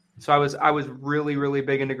 So I was really, really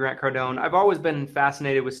big into Grant Cardone. I've always been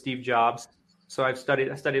fascinated with Steve Jobs. So I studied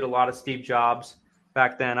a lot of Steve Jobs.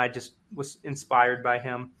 back then. I just was inspired by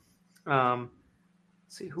him. Let's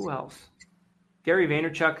see, who else? Gary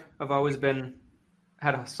Vaynerchuk. I've always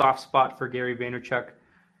had a soft spot for Gary Vaynerchuk.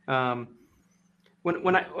 I'm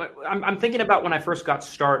thinking about when I first got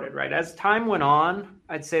started, right? As time went on,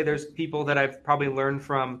 I'd say there's people that I've probably learned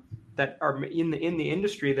from that are in the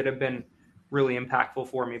industry that have been really impactful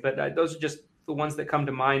for me. But those are just the ones that come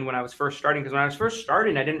to mind when I was first starting. Because when I was first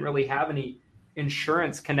starting, I didn't really have any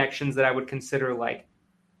insurance connections that I would consider like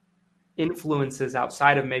influences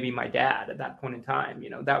outside of maybe my dad at that point in time.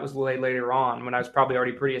 That was way later on when I was probably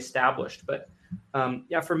already pretty established. But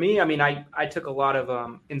for me, I mean, I took a lot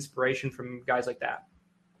of inspiration from guys like that.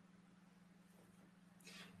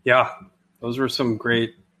 Yeah, those were some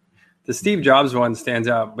great. The Steve Jobs one stands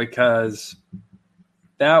out because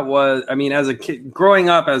that was, I mean, as a kid, growing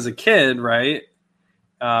up as a kid, right?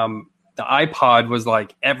 The iPod was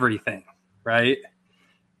like everything, right?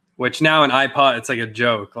 Which now an iPod, it's like a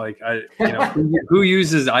joke. Like who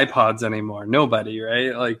uses iPods anymore? Nobody,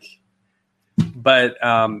 right? Like, but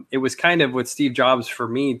it was kind of with Steve Jobs for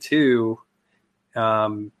me too.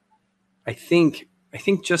 I think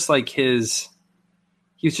just like he was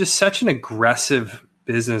just such an aggressive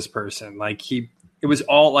business person. Like it was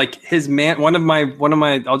all like his one of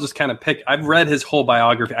my, I'll just kind of pick, I've read his whole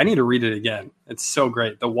biography. I need to read it again. It's so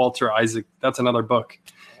great. The Walter Isaac, that's another book.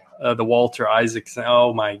 The Walter Isaacson.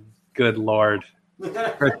 Oh my good Lord.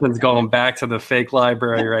 Kristen's going back to the fake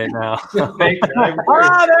library right now. Oh,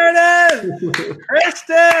 there it is.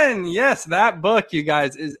 Kristen. Yes, that book, you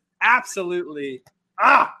guys, is absolutely,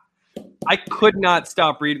 I could not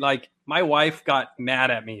stop reading. Like my wife got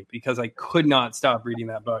mad at me because I could not stop reading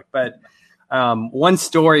that book. But one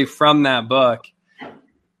story from that book,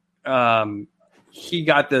 he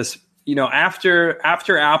got this, after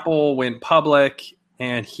Apple went public,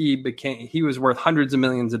 and he was worth hundreds of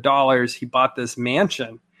millions of dollars. He bought this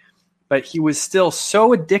mansion, but he was still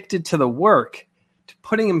so addicted to the work, to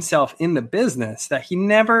putting himself in the business, that he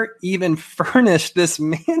never even furnished this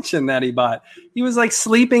mansion that he bought. He was like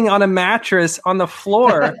sleeping on a mattress on the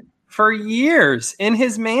floor for years in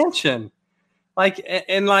his mansion. I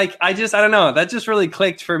don't know. That just really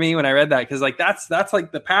clicked for me when I read that. Cause like, that's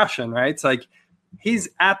like the passion, right? It's like, he's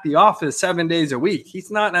at the office 7 days a week. He's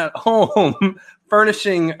not at home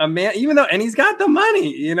furnishing a man, and he's got the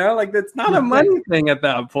money, like that's not a money thing at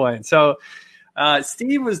that point. So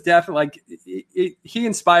Steve was definitely like, he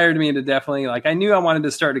inspired me to definitely, like, I knew I wanted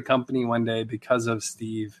to start a company one day because of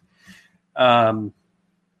Steve. Some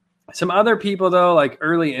other people though, like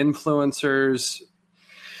early influencers,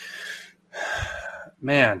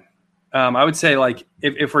 man, I would say like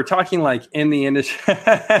if we're talking like in the industry,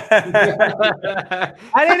 I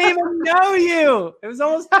didn't even know you. It was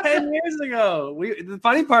almost 10 years ago. The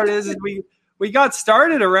funny part is we got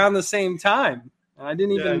started around the same time. I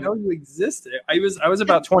didn't even know you existed. I was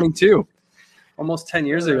about 22, almost 10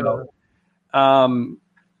 years ago.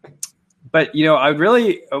 But I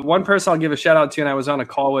really, one person I'll give a shout out to, and I was on a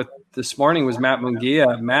call with this morning, was Matt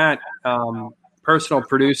Munguia. Matt, personal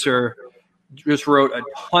producer, just wrote a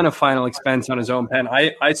ton of Final Expense on his own pen.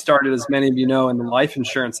 I started, as many of you know, in the life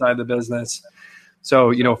insurance side of the business.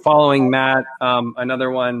 So, following Matt,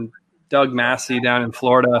 another one, Doug Massey down in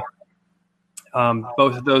Florida.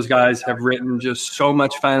 Both of those guys have written just so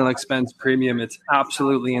much Final Expense premium. It's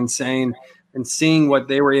absolutely insane. And seeing what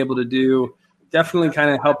they were able to do definitely kind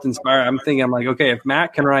of helped inspire. I'm like, okay, if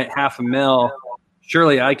Matt can write $500,000,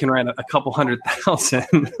 surely I can write a couple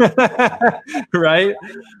 100,000, right?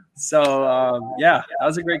 So, that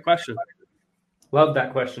was a great question. Love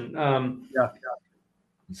that question.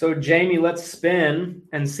 So, Jamie, let's spin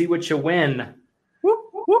and see what you win. Whoop,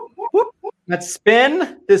 whoop, whoop. Let's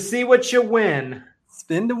spin to see what you win.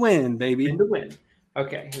 Spin to win, baby. Spin to win.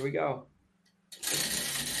 Okay, here we go.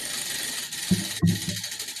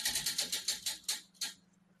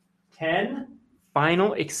 $10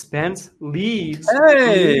 Final Expense leads.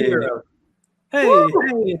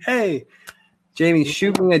 Hey. Jamie,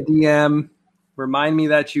 shoot me a DM. Remind me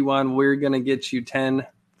that you won. We're going to get you 10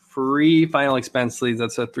 free Final Expense leads.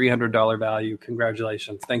 That's a $300 value.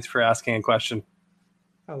 Congratulations. Thanks for asking a question.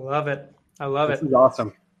 I love it. This is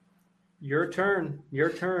awesome. Your turn.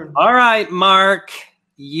 All right, Mark.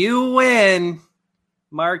 You win.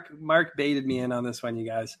 Mark baited me in on this one, you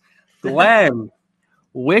guys. Glenn,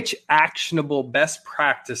 which actionable best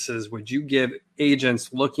practices would you give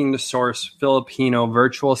agents looking to source Filipino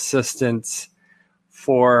virtual assistants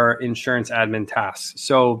for insurance admin tasks?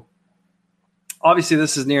 So obviously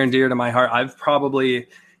this is near and dear to my heart. I've probably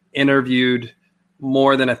interviewed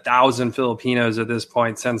more than 1,000 Filipinos at this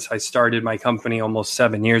point since I started my company almost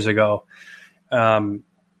 7 years ago. And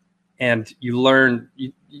and you learn,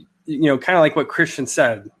 kind of like what Christian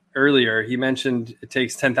said earlier. He mentioned it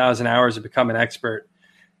takes 10,000 hours to become an expert.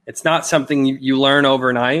 It's not something you learn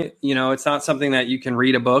overnight. It's not something that you can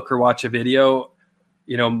read a book or watch a video.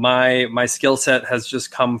 My skill set has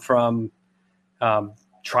just come from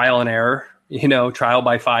trial and error, trial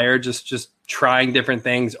by fire, just trying different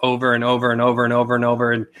things over and over and over and over and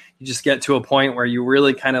over. And you just get to a point where you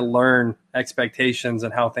really kind of learn expectations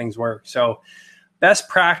and how things work. So best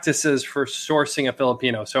practices for sourcing a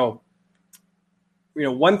Filipino. So,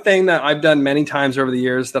 one thing that I've done many times over the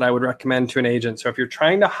years that I would recommend to an agent. So if you're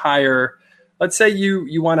trying to hire, let's say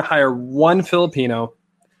you want to hire one Filipino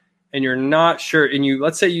and you're not sure, and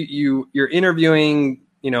let's say you're interviewing,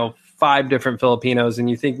 5 different Filipinos, and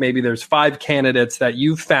you think maybe there's 5 candidates that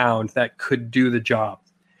you've found that could do the job.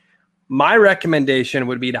 My recommendation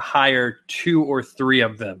would be to hire 2 or 3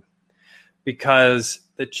 of them, because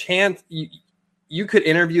the chance you could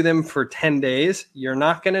interview them for 10 days. You're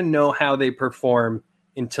not going to know how they perform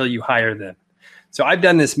until you hire them. So I've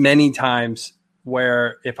done this many times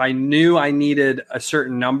where if I knew I needed a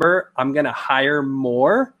certain number, I'm going to hire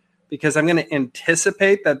more, because I'm going to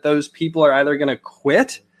anticipate that those people are either going to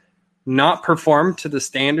quit, not perform to the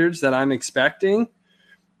standards that I'm expecting,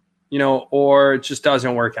 or it just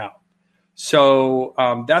doesn't work out. So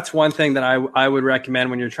that's one thing that I would recommend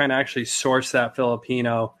when you're trying to actually source that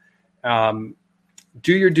Filipino.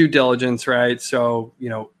 Do your due diligence, right? So,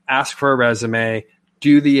 ask for a resume,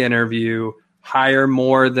 do the interview, hire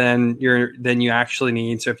more than you actually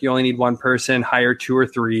need. So if you only need one person, hire 2 or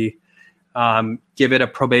 3, give it a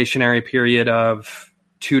probationary period of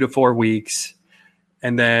 2 to 4 weeks.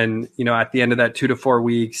 And then, at the end of that 2 to 4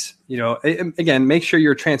 weeks, again, make sure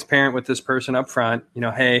you're transparent with this person up front.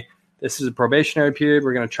 Hey, this is a probationary period.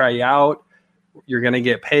 We're going to try you out. You're going to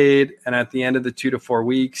get paid. And at the end of the 2 to 4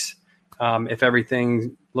 weeks, if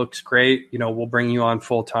everything looks great, we'll bring you on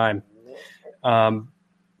full time.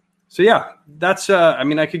 So yeah, that's,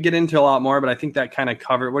 I could get into a lot more, but I think that kind of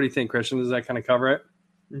cover it. What do you think, Christian? Does that kind of cover it?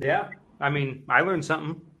 Yeah. I learned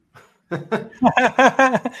something. Well,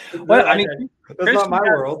 that's not my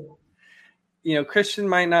world. Christian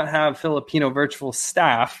might not have Filipino virtual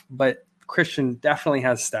staff, but Christian definitely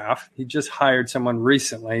has staff. He just hired someone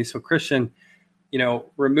recently. So Christian,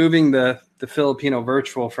 removing the Filipino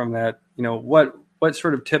virtual from that, what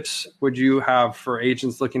sort of tips would you have for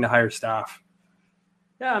agents looking to hire staff?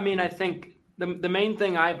 Yeah, I think the main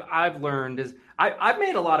thing I've learned is I've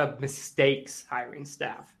made a lot of mistakes hiring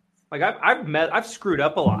staff. Like I've screwed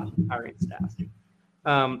up a lot hiring staff.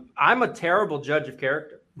 I'm a terrible judge of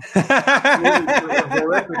character.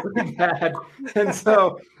 Horrifically bad. And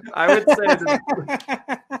so I would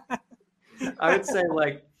say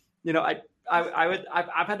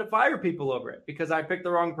I've had to fire people over it because I picked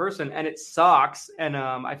the wrong person, and it sucks. And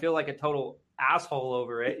I feel like a total asshole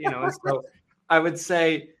over it, And so I would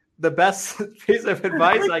say the best piece of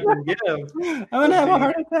advice I can give. I'm gonna have a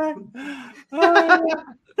heart attack.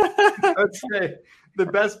 I would say the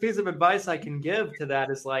best piece of advice I can give to that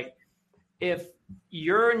is if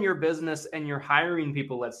you're in your business and you're hiring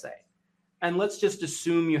people, let's say, and let's just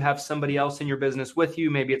assume you have somebody else in your business with you.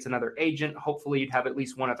 Maybe it's another agent. Hopefully you'd have at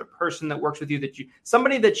least one other person that works with you,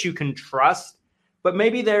 somebody that you can trust, but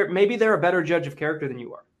maybe they're a better judge of character than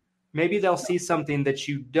you are. Maybe they'll see something that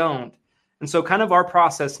you don't. And so kind of our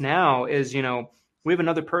process now is, we have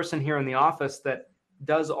another person here in the office that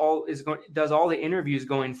does all the interviews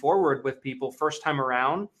going forward with people first time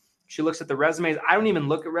around. She looks at the resumes. I don't even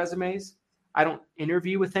look at resumes. I don't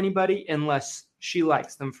interview with anybody unless she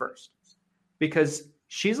likes them first, because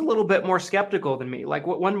she's a little bit more skeptical than me. Like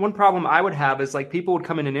one problem I would have is people would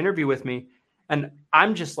come in and interview with me, and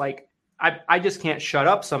I'm just I just can't shut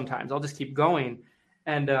up sometimes. I'll just keep going.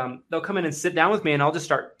 And they'll come in and sit down with me, and I'll just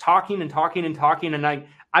start talking. And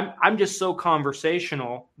I'm just so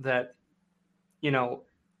conversational that,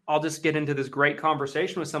 I'll just get into this great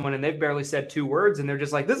conversation with someone, and they've barely said 2 words, and they're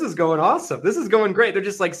just like, this is going awesome. This is going great. They're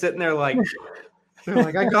just sitting there they're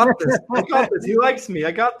like, I got this. He likes me. I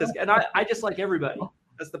got this. And I just like everybody.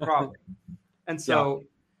 That's the problem. And so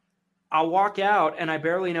I'll walk out and I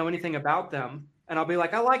barely know anything about them. And I'll be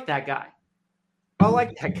like, I like that guy.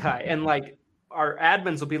 And our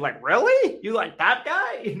admins will be like, really? You like that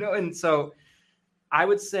guy? And so I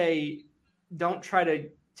would say, don't try to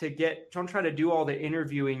do all the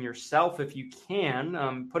interviewing yourself if you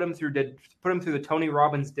can. Put them through the Tony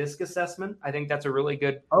Robbins DISC assessment. I think that's a really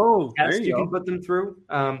good test you can put them through.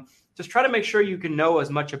 Just try to make sure you can know as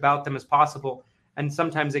much about them as possible. And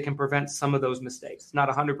sometimes it can prevent some of those mistakes. Not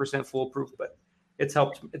 100% foolproof, but it's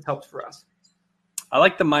helped for us. I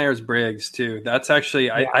like the Myers-Briggs too. That's actually,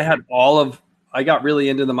 I had all of I got really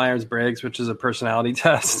into the Myers-Briggs, which is a personality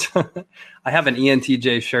test. I have an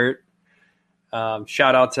ENTJ shirt.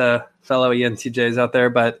 Shout out to fellow ENTJs out there.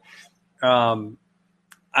 But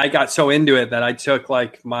I got so into it that I took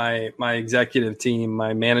like my executive team,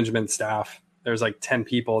 my management staff. There's like 10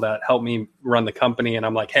 people that help me run the company. And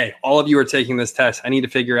I'm like, hey, all of you are taking this test. I need to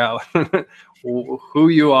figure out who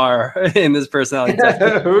you are in this personality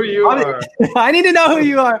test. Who you are. I need to know who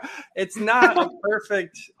you are. It's not a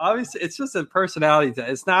perfect, obviously, it's just a personality test.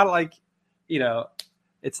 It's not like,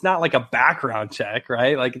 it's not like a background check,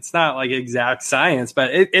 right? Like it's not like exact science,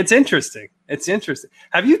 but it's interesting. It's interesting.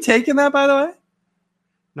 Have you taken that, by the way?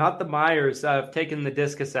 Not the Myers. I've taken the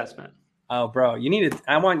DISC assessment. Oh, bro,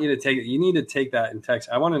 I want you to take it. You need to take that in text.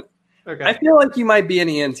 Okay. I feel like you might be an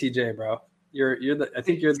ENTJ, bro. I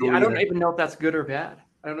think you're the leader. I don't even know if that's good or bad.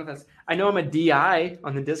 I know I'm a DI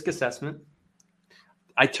on the DISC assessment.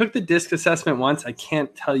 I took the DISC assessment once. I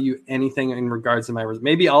can't tell you anything in regards to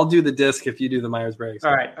Maybe I'll do the DISC if you do the Myers-Briggs.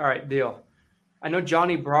 All right, deal. I know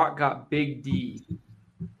Johnny Brock got big D.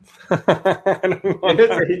 That's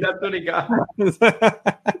what he got.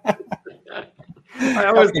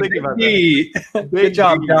 I was thinking about that. Good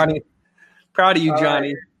job, Johnny. Proud of you, Johnny.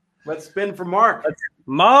 Right. Let's spin for Mark.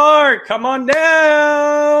 Mark, come on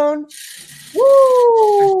down.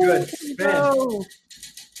 Woo! Good spin. No.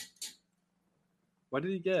 What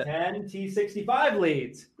did he get? 10 T65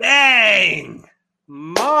 leads. Dang!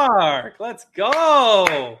 Mark, let's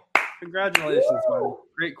go. Congratulations, Mark.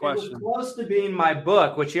 Great question. It was close to being my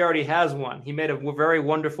book, which he already has one. He made a very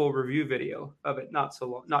wonderful review video of it not too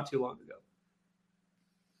long ago.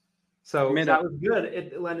 So that was good.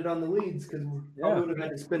 It landed on the leads because we would have had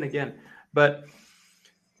to spin again. But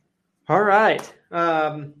all right.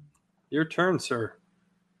 Your turn, sir.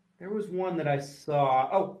 There was one that I saw.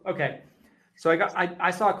 Oh, okay. So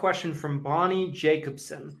I saw a question from Bonnie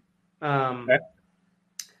Jacobson that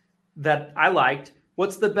I liked.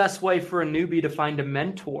 What's the best way for a newbie to find a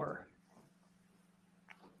mentor?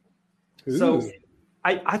 Ooh. So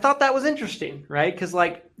I thought that was interesting, right? Because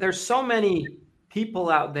like there's so many people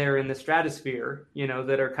out there in the stratosphere,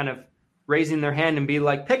 that are kind of raising their hand and be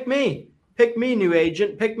like, pick me, new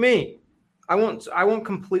agent, pick me. I won't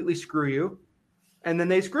completely screw you. And then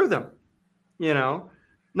they screw them,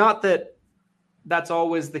 not that that's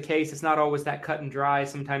always the case. It's not always that cut and dry.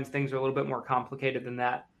 Sometimes things are a little bit more complicated than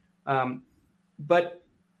that. But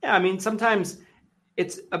yeah, I mean, sometimes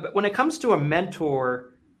it's when it comes to a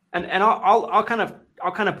mentor, and I'll kind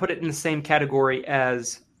of put it in the same category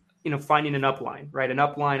as, finding an upline, right? An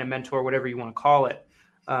upline, a mentor, whatever you want to call it,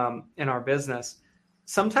 in our business.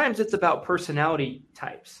 Sometimes it's about personality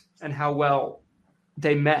types and how well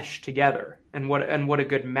they mesh together and what a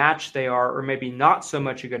good match they are, or maybe not so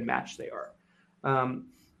much a good match they are.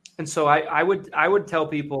 And so I would tell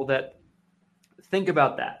people that think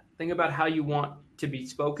about that. Think about how you want to be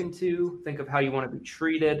spoken to. Think of how you want to be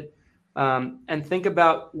treated, and think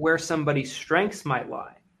about where somebody's strengths might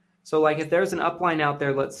lie. So like if there's an upline out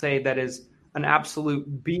there, let's say, that is an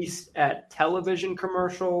absolute beast at television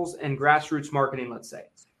commercials and grassroots marketing, let's say,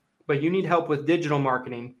 but you need help with digital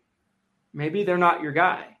marketing, maybe they're not your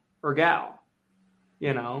guy or gal.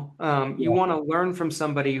 You want to learn from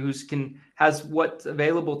somebody has what's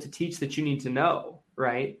available to teach that you need to know,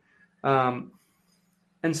 right? And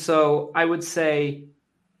so I would say,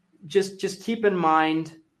 just keep in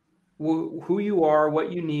mind who you are,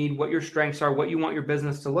 what you need, what your strengths are, what you want your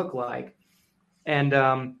business to look like, and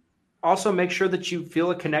also make sure that you feel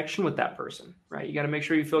a connection with that person, right? You got to make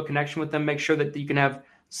sure you feel a connection with them. Make sure that you can have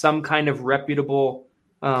some kind of reputable,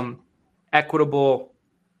 equitable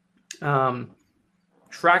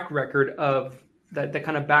track record of that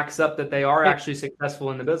kind of backs up that they are actually successful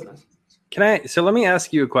in the business. So let me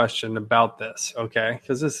ask you a question about this, okay?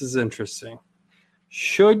 Because this is interesting.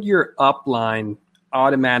 Should your upline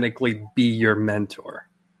automatically be your mentor?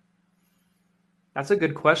 That's a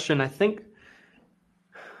good question. I think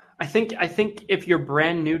if you're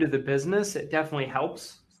brand new to the business, it definitely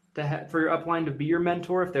helps for your upline to be your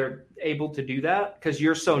mentor if they're able to do that, because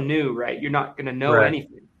you're so new, right? You're not going to know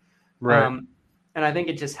anything. Right. And I think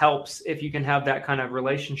it just helps if you can have that kind of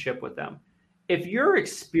relationship with them. If you're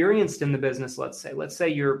experienced in the business, let's say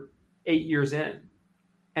you're 8 years in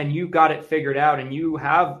and you got it figured out and you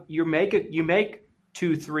make $200,000,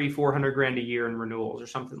 $300,000, $400,000 a year in renewals or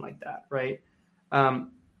something like that, right?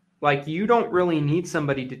 Like you don't really need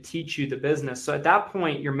somebody to teach you the business. So at that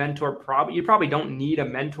point, your mentor you probably don't need a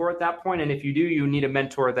mentor at that point. And if you do, you need a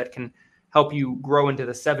mentor that can help you grow into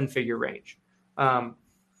the 7-figure range.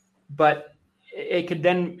 But it could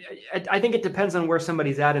then, I think it depends on where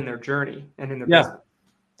somebody's at in their journey and in their business.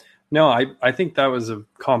 No, I think that was a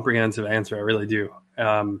comprehensive answer. I really do.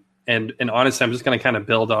 And honestly, I'm just going to kind of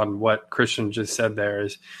build on what Christian just said there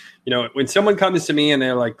is, when someone comes to me and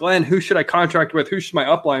they're like, Glenn, who should I contract with? Who should my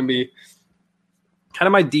upline be? Kind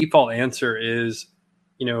of my default answer is,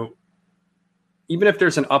 even if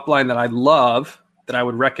there's an upline that I love that I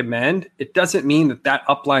would recommend, it doesn't mean that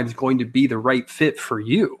upline is going to be the right fit for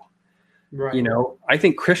you. Right. I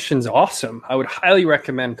think Christian's awesome. I would highly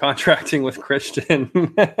recommend contracting with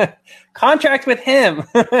Christian. Contract with him.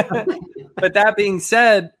 But that being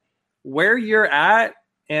said, where you're at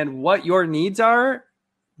and what your needs are,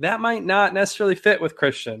 that might not necessarily fit with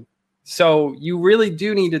Christian. So you really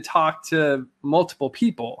do need to talk to multiple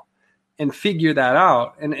people and figure that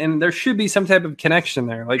out. And there should be some type of connection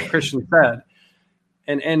there, like Christian said.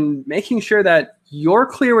 And making sure that you're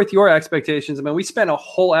clear with your expectations. I mean, we spent a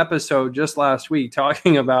whole episode just last week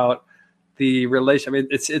talking about the relation. I mean,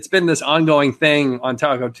 it's been this ongoing thing on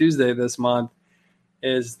Taco Tuesday this month,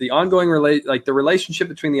 is the ongoing the relationship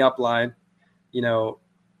between the upline,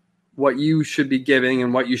 what you should be giving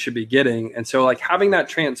and what you should be getting. And so like having that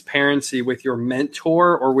transparency with your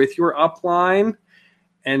mentor or with your upline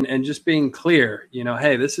and just being clear,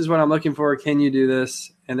 hey, this is what I'm looking for. Can you do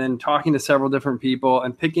this? And then talking to several different people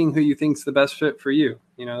and picking who you think's the best fit for you.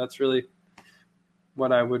 That's really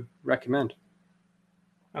what I would recommend.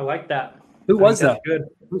 I like that. Who was that? Good.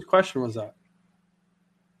 Whose question was that?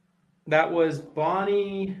 That was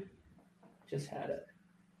Bonnie. Just had it.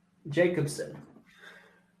 Jacobson.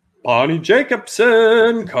 Bonnie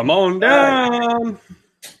Jacobson, come on down.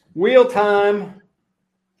 Wheel time.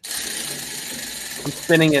 I'm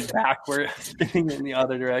spinning it backward, spinning it in the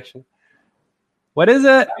other direction. What is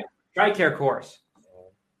it? TRICARE course.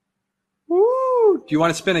 Woo! Do you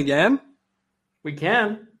want to spin again? We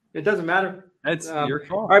can. It doesn't matter. It's your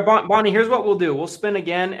call. All right, Bonnie, here's what we'll do. We'll spin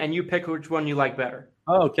again, and you pick which one you like better.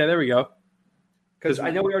 Oh, okay. There we go. Because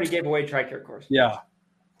I know we already gave away TRICARE course. Yeah.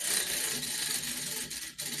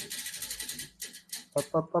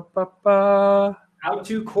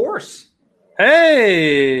 How-to course.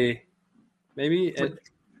 Hey! Maybe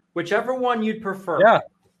whichever one you'd prefer. Yeah.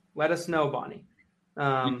 Let us know, Bonnie.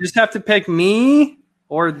 You just have to pick me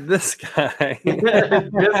or this guy.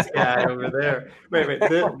 This guy over there. Wait,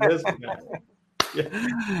 this guy.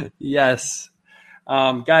 Yeah. Yes.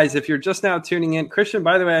 Guys, if you're just now tuning in, Christian,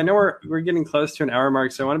 by the way, I know we're getting close to an hour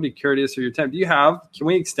mark, so I want to be curious of your time. Can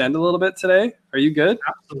we extend a little bit today? Are you good?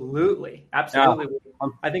 Absolutely. Yeah.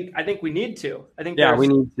 I think we need to. I think we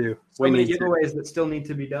need to. So many giveaways that still need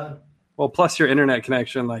to be done. Well, plus your internet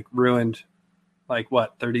connection ruined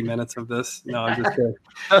 30 minutes of this. No, I'm just kidding.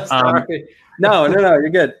 Sorry. No, you're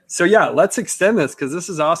good. So yeah, let's extend this because this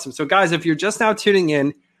is awesome. So guys, if you're just now tuning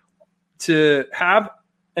in to have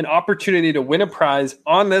an opportunity to win a prize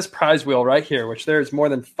on this prize wheel right here, which there's more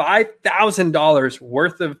than $5,000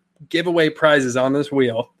 worth of giveaway prizes on this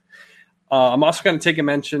wheel. I'm also going to take a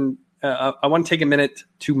mention. I want to take a minute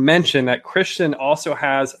to mention that Christian also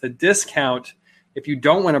has a discount. If you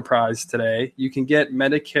don't win a prize today, you can get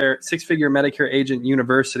Medicare, six-figure Medicare Agent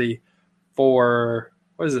University for,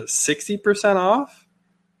 60% off?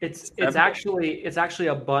 It's actually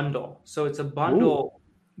a bundle. So it's a bundle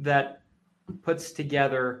that puts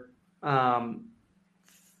together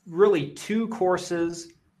really 2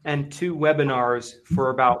 courses and 2 webinars for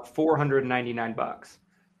about $499.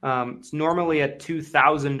 It's normally a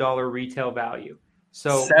 $2,000 retail value.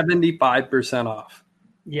 So 75% off.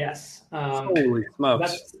 Yes. Holy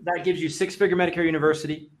smokes. That gives you six-figure Medicare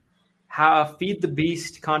University, Feed the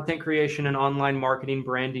Beast, content creation and online marketing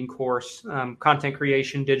branding course, content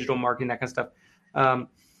creation, digital marketing, that kind of stuff.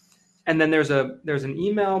 And then there's an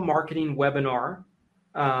email marketing webinar.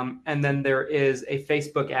 And then there is a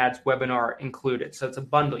Facebook ads webinar included. So it's a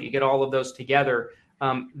bundle. You get all of those together.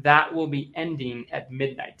 That will be ending at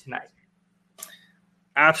midnight tonight.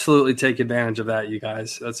 Absolutely take advantage of that, you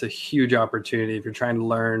guys. That's a huge opportunity if you're trying to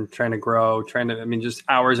learn, trying to grow, just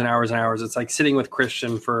hours and hours and hours. It's like sitting with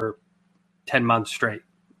Christian for 10 months straight.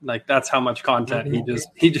 Like that's how much content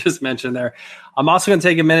he just mentioned there. I'm also going to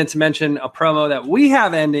take a minute to mention a promo that we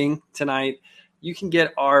have ending tonight. You can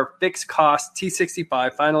get our fixed cost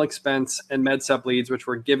T65 final expense and MedSup leads, which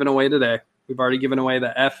we're giving away today. We've already given away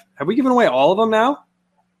the F. Have we given away all of them now?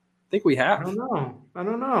 I think we have. I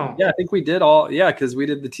don't know. Yeah, I think we did all. Yeah, because we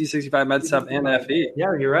did the T65 MedSup and FE.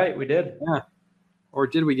 Yeah, you're right. We did. Yeah. Or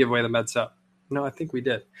did we give away the MedSup? No, I think we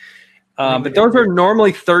did. But those are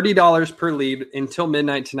normally $30 per lead until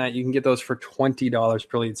midnight tonight. You can get those for $20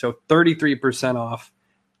 per lead. So 33% off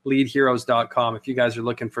leadheroes.com if you guys are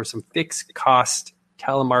looking for some fixed cost,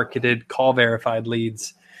 telemarketed, call verified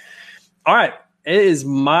leads. All right. Is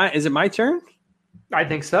it my turn? I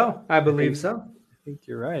think so. I believe so. I think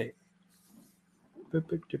you're right.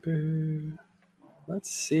 Let's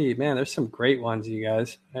see, man. There's some great ones, you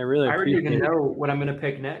guys. I really already appreciate even it. know what I'm going to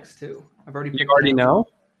pick next too. I've already picked. You already know?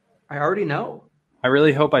 I already know. I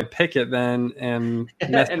really hope I pick it then and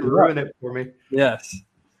mess and it ruin up. it for me. Yes.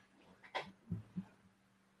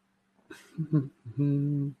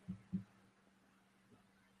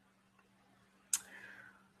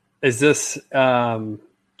 Is this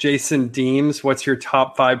Jason Deems? What's your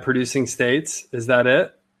top 5 producing states? Is that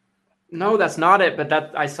it? No, that's not it. But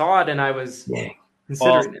that I saw it and I was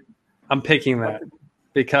considering it. I'm picking that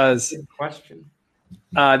because Good question.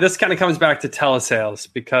 This kind of comes back to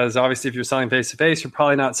telesales, because obviously if you're selling face-to-face, you're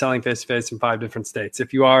probably not selling face-to-face in 5 different states.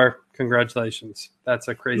 If you are, congratulations. That's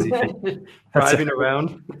a crazy thing. Driving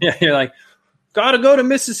around. Yeah, you're like, gotta go to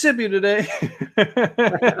Mississippi today.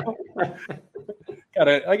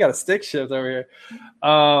 I got a stick shift over here.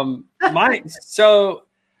 So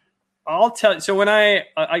I'll tell you. So when I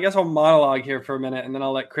guess I'll monologue here for a minute, and then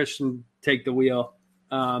I'll let Christian take the wheel.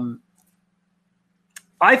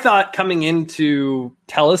 I thought coming into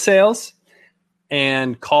telesales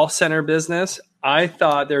and call center business, I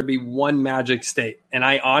thought there'd be one magic state. And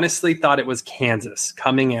I honestly thought it was Kansas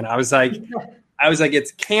coming in. I was like,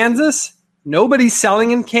 it's Kansas. Nobody's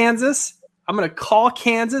selling in Kansas. I'm going to call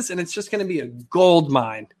Kansas and it's just going to be a gold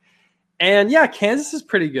mine. And yeah, Kansas is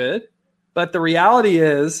pretty good. But the reality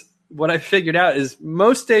is, what I figured out is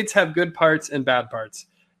most states have good parts and bad parts.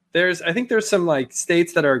 I think there's some like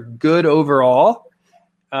states that are good overall,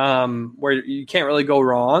 where you can't really go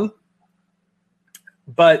wrong.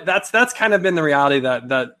 But that's kind of been the reality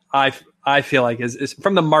that I feel like is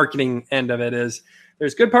from the marketing end of it. Is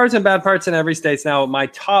there's good parts and bad parts in every state. Now my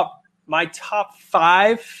top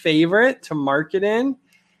 5 favorite to market in,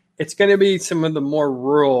 it's going to be some of the more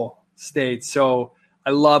rural states. So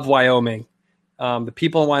I love Wyoming. The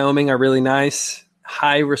people in Wyoming are really nice,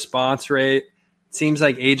 high response rate. It seems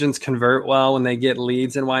like agents convert well when they get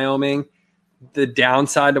leads in Wyoming. The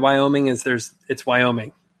downside to Wyoming is it's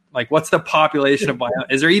Wyoming. Like, what's the population of Wyoming?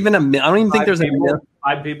 Is there even I don't even think there's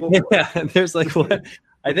 5 people. Yeah, there's like what?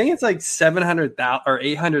 I think it's like 700,000 or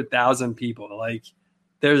 800,000 people. Like,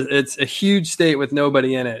 it's a huge state with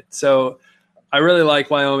nobody in it. So I really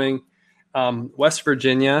like Wyoming. West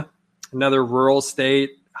Virginia, another rural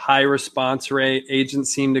state, high response rate.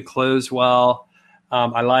 Agents seem to close well.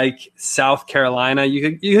 I like South Carolina.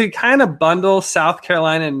 You could kind of bundle South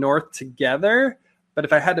Carolina and North together, but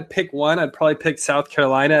if I had to pick one, I'd probably pick South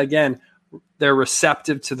Carolina. Again, they're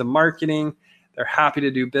receptive to the marketing. They're happy to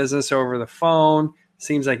do business over the phone.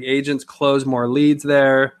 Seems like agents close more leads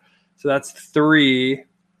there. So that's 3.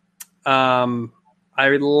 I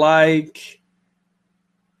would like,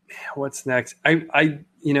 what's next? I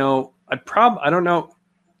don't know.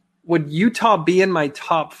 Would Utah be in my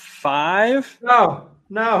top 5? No.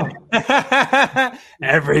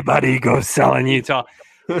 Everybody goes selling Utah.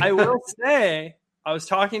 I will say, I was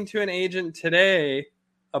talking to an agent today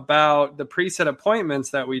about the preset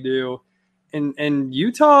appointments that we do in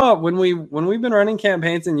Utah. When we've been running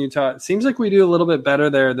campaigns in Utah, it seems like we do a little bit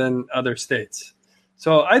better there than other states.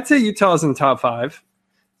 So I'd say Utah's in top 5.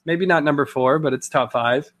 Maybe not number 4, but it's top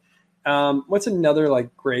 5. What's another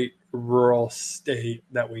like great rural state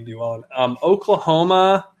that we do on?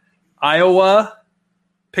 Oklahoma, Iowa.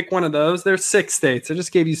 Pick one of those. There's 6 states. I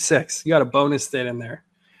just gave you 6. You got a bonus state in there.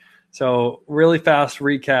 So really fast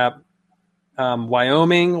recap.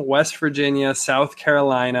 Wyoming, West Virginia, South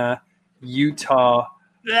Carolina, Utah,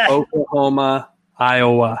 Oklahoma,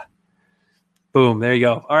 Iowa. Boom. There you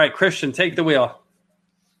go. All right, Christian, take the wheel.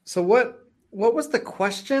 So what was the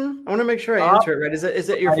question? I want to make sure I answer it right. Is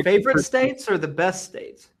it your favorite states or the best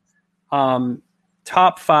states?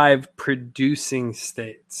 Top 5 producing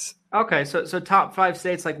states. Okay, so top 5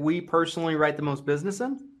 states like we personally write the most business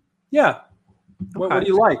in? Yeah. Okay. What do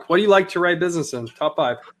you like? What do you like to write business in? Top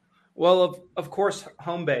 5. Well, of course,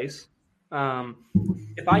 home base.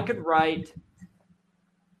 If I could write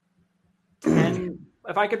 10,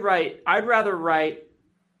 I'd rather write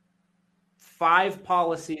 5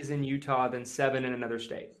 policies in Utah than 7 in another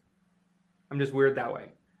state. I'm just weird that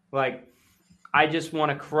way. Like, I just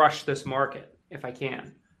want to crush this market if I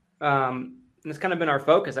can. And it's kind of been our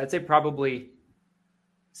focus. I'd say probably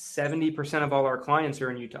 70% of all our clients are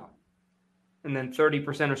in Utah. And then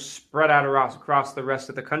 30% are spread out across the rest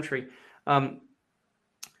of the country.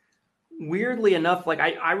 Weirdly enough, like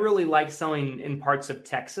I really like selling in parts of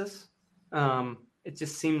Texas. It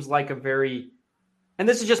just seems like and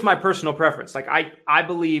this is just my personal preference. Like I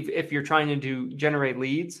believe if you're trying to generate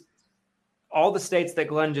leads, all the states that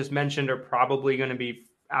Glenn just mentioned are probably going to be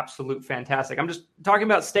absolute fantastic. I'm just talking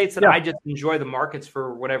about states that I just enjoy the markets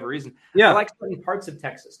for whatever reason. Yeah. I like certain parts of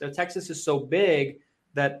Texas. Now, Texas is so big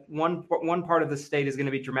that one part of the state is going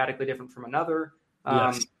to be dramatically different from another.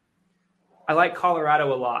 Yes. I like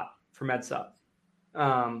Colorado a lot for MedSup.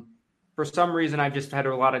 For some reason, I've just had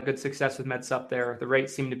a lot of good success with MedSup there. The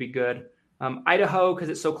rates seem to be good. Idaho, because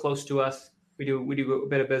it's so close to us, we do a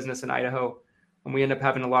bit of business in Idaho, and we end up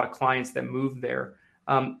having a lot of clients that move there.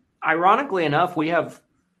 Ironically enough, we have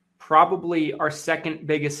probably our second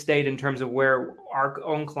biggest state in terms of where our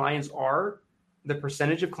own clients are. The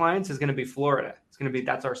percentage of clients is going to be Florida.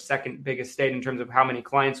 That's our second biggest state in terms of how many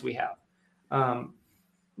clients we have.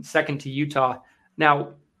 Second to Utah.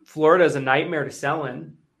 Now, Florida is a nightmare to sell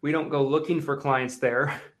in. We don't go looking for clients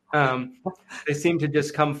there. They seem to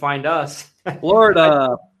just come find us.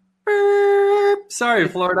 Florida. Sorry,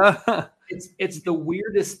 Florida. It's the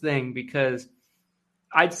weirdest thing because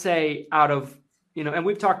I'd say out of, and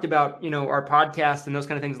we've talked about, our podcast and those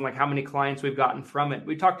kind of things and like how many clients we've gotten from it.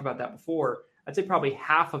 We talked about that before. I'd say probably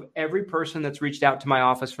half of every person that's reached out to my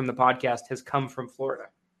office from the podcast has come from Florida.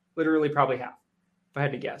 Literally probably half, if I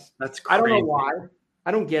had to guess. That's crazy. I don't know why.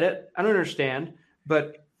 I don't get it. I don't understand,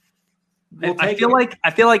 but I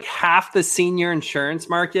feel like half the senior insurance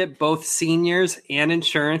market, both seniors and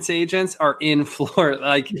insurance agents, are in Florida.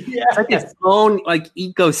 Like, it's like its own like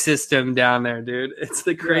ecosystem down there, dude. It's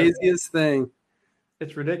the craziest thing.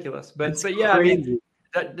 It's ridiculous, but yeah, crazy.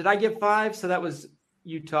 I mean, did I get 5? So that was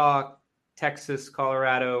Utah, Texas,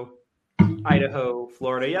 Colorado, Idaho,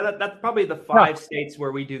 Florida. Yeah, that's probably the 5 states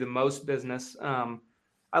where we do the most business. I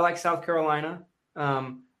like South Carolina.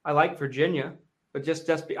 I like Virginia. But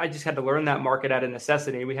I just had to learn that market out of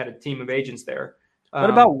necessity. We had a team of agents there. What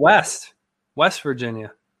about West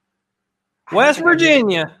Virginia? I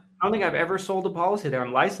don't think I've ever sold a policy there.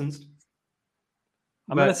 I'm licensed.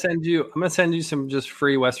 I'm gonna send you some just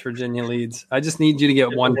free West Virginia leads. I just need you to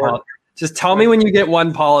get one policy. Just tell me when you get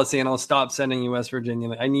one policy, and I'll stop sending you West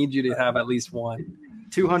Virginia. I need you to have at least one.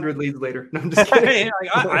 200 leads later. No, I'm just kidding.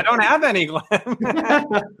 I don't have any.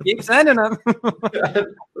 Keep sending them.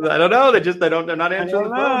 I don't know. They're not answering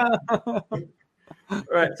the phone. All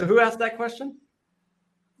right. So who asked that question?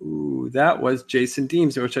 Ooh, that was Jason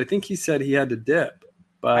Deems, which I think he said he had to dip.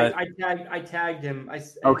 But I tagged him.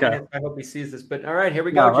 Okay. I hope he sees this. But all right, here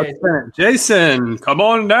we go, Jason. Jason, come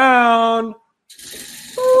on down.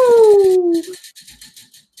 Woo.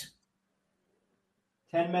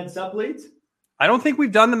 10 MedSup leads? I don't think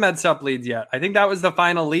we've done the MedSup leads yet. I think that was the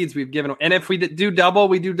final leads we've given. And if we do double,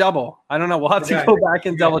 we do double. I don't know. We'll have to go back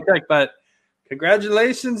and double check. But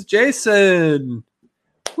congratulations, Jason.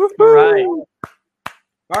 Woo-hoo.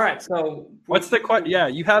 All right. So what's the question? Yeah,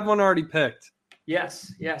 you had one already picked.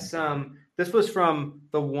 Yes. This was from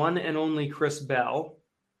the one and only Chris Bell,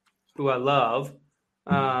 who I love.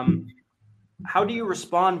 How do you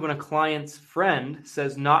respond when a client's friend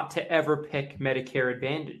says not to ever pick Medicare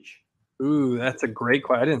Advantage? Ooh, that's a great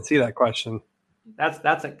question. I didn't see that question.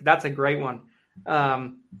 That's a great one.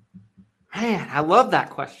 Man, I love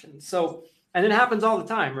that question. So, and it happens all the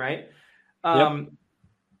time, right? The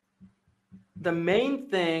main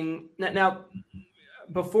thing now,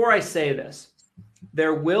 before I say this,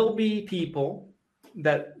 there will be people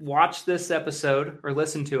that watch this episode or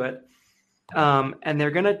listen to it, and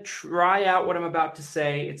they're going to try out what I'm about to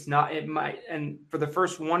say. It might, and for the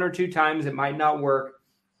first 1 or 2 times, it might not work.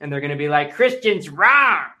 And they're going to be like, Christian's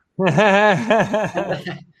wrong. This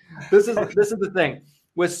is the thing.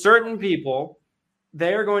 With certain people,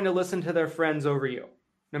 they are going to listen to their friends over you,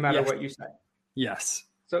 no matter what you say. Yes.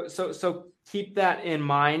 So keep that in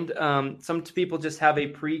mind. Some people just have a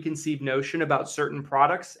preconceived notion about certain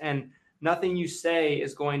products, and nothing you say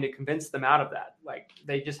is going to convince them out of that. Like,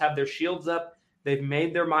 they just have their shields up. They've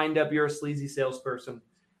made their mind up. You're a sleazy salesperson,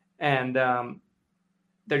 and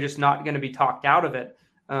they're just not going to be talked out of it.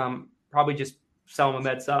 Probably just sell them a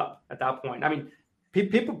MedSup at that point. I mean,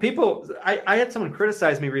 people, I had someone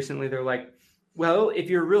criticize me recently. They're like, well, if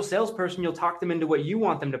you're a real salesperson, you'll talk them into what you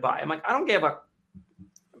want them to buy. I'm like, I don't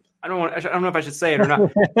know if I should say it or not.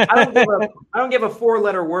 I don't give a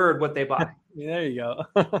 4-letter word what they buy. There you go.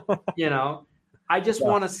 I just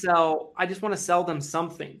want to sell them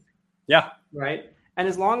something. Yeah. Right. And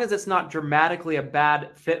as long as it's not dramatically a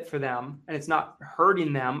bad fit for them and it's not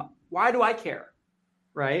hurting them, why do I care?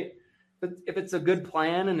 Right. But if it's a good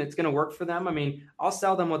plan and it's going to work for them, I mean, I'll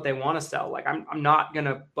sell them what they want to sell. Like, I'm not going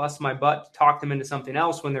to bust my butt to talk them into something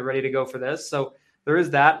else when they're ready to go for this. So there is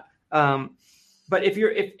that. But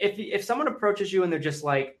if someone approaches you and they're just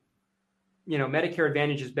like, Medicare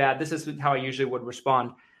Advantage is bad, this is how I usually would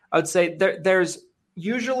respond. I would say there's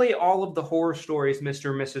usually all of the horror stories,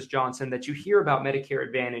 Mr. and Mrs. Johnson, that you hear about Medicare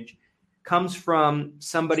Advantage comes from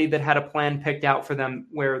somebody that had a plan picked out for them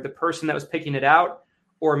where the person that was picking it out,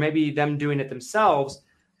 or maybe them doing it themselves,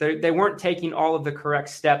 they weren't taking all of the correct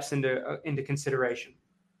steps into consideration.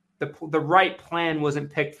 The right plan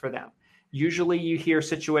wasn't picked for them. Usually you hear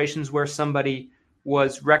situations where somebody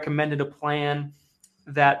was recommended a plan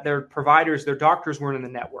that their providers, their doctors weren't in the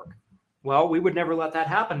network. Well, we would never let that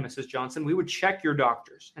happen, Mrs. Johnson. We would check your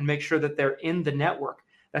doctors and make sure that they're in the network.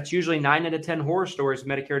 That's usually 9 out of 10 horror stories of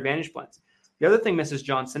Medicare Advantage plans. The other thing, Mrs.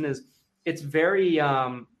 Johnson, is it's very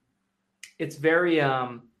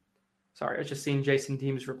sorry, I was just seeing Jason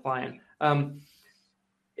Deems replying.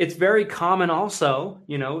 It's very common also,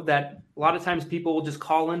 that a lot of times people will just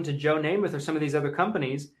call into Joe Namath or some of these other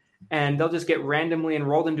companies, and they'll just get randomly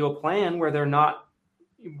enrolled into a plan where they're not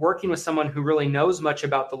working with someone who really knows much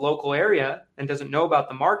about the local area and doesn't know about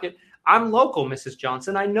the market. I'm local, Mrs.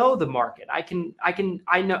 Johnson. I know the market. I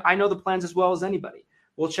know the plans as well as anybody.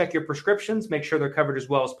 We'll check your prescriptions, make sure they're covered as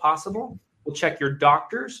well as possible. We'll check your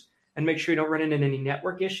doctors and make sure you don't run into any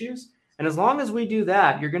network issues. And as long as we do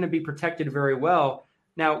that, you're going to be protected very well.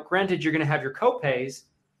 Now, granted, you're going to have your copays.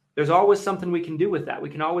 There's always something we can do with that. We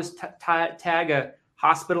can always tag a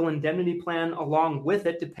hospital indemnity plan along with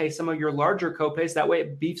it to pay some of your larger copays. That way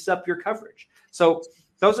it beefs up your coverage. So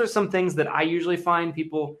those are some things that I usually find.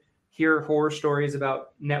 People hear horror stories about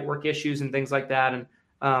network issues and things like that, and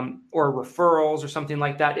or referrals or something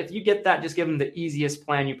like that. If you get that, just give them the easiest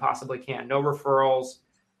plan you possibly can. No referrals.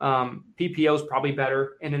 PPO is probably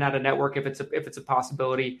better, in and out of network if it's a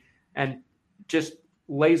possibility, and just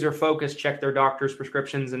laser focus, check their doctor's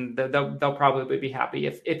prescriptions, and they'll probably be happy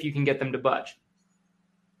if you can get them to budge.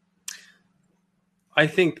 I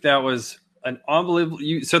think that was an unbelievable.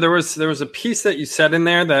 So there was a piece that you said in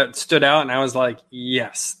there that stood out, and I was like,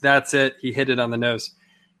 yes, that's it. He hit it on the nose.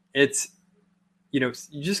 It's, you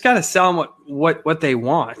just got to sell them what they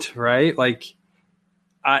want, right? Like,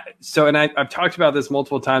 I've talked about this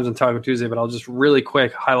multiple times on Taco Tuesday, but I'll just really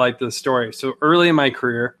quick highlight this story. So early in my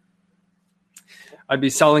career, I'd be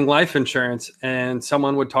selling life insurance, and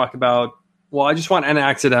someone would talk about, well, I just want an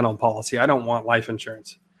accidental policy. I don't want life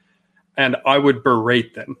insurance. And I would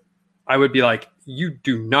berate them. I would be like, you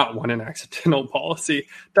do not want an accidental policy.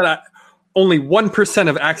 Only 1%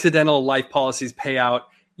 of accidental life policies pay out.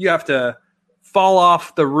 You have to fall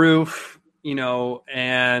off the roof,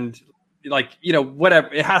 and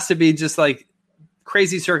whatever. It has to be just like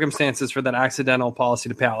crazy circumstances for that accidental policy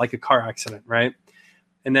to pay out, like a car accident, right?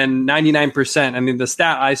 And then 99%, the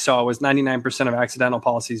stat I saw was 99% of accidental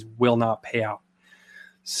policies will not pay out.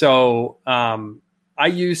 So, I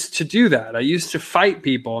used to do that. I used to fight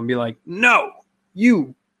people and be like, no,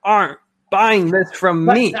 you aren't buying this from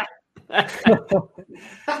me.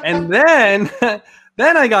 And then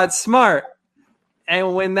I got smart.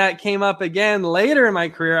 And when that came up again later in my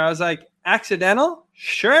career, I was like, accidental?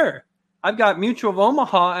 Sure. I've got Mutual of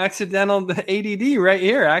Omaha accidental ADD right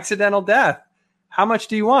here, accidental death. How much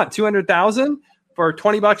do you want? $200,000 for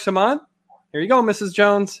 $20 a month? Here you go, Mrs.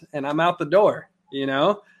 Jones. And I'm out the door,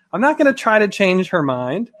 I'm not going to try to change her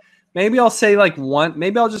mind. Maybe I'll say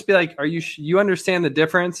maybe I'll just be like, you understand the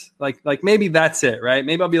difference? Like maybe that's it, right?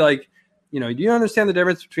 Maybe I'll be like, do you understand the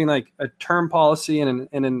difference between like a term policy and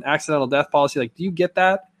an accidental death policy? Like, do you get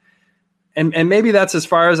that? And maybe that's as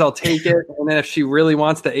far as I'll take it. And then if she really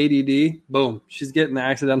wants the ADD, boom, she's getting the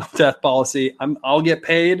accidental death policy. I'll get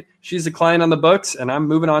paid. She's a client on the books, and I'm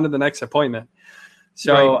moving on to the next appointment.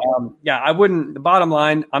 So right. I wouldn't. The bottom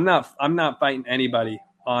line, I'm not fighting anybody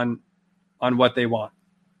on what they want.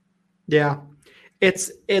 Yeah.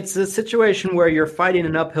 It's a situation where you're fighting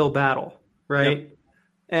an uphill battle, right? Yep.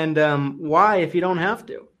 And why if you don't have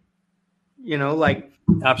to?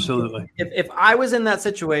 Absolutely. If I was in that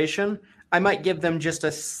situation, I might give them just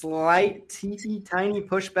a slight tiny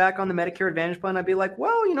pushback on the Medicare Advantage plan. I'd be like,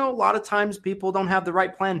 well, a lot of times people don't have the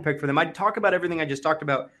right plan picked for them. I'd talk about everything I just talked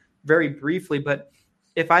about very briefly, but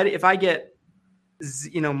if I get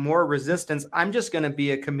more resistance, I'm just going to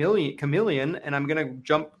be a chameleon, and I'm going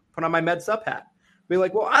to put on my Med Sup hat. Be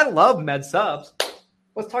like, well, I love Med Subs.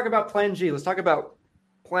 Let's talk about Plan G. Let's talk about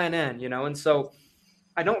Plan N, and so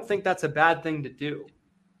I don't think that's a bad thing to do.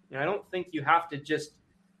 I don't think you have to just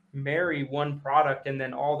marry one product and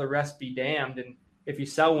then all the rest be damned. And if you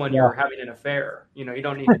sell one, you're having an affair. You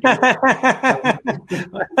don't need to do it.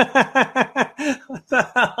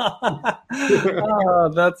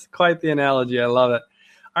 Oh, that's quite the analogy. I love it.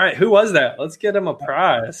 All right, who was that? Let's get him a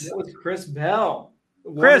prize. That was Chris Bell.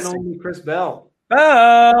 Chris. One and only Chris Bell.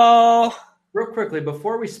 Bell. Real quickly,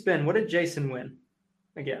 before we spin, what did Jason win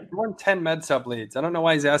again? He won 10 Med Sup leads. I don't know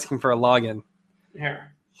why he's asking for a login.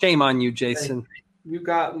 Here. Shame on you, Jason. You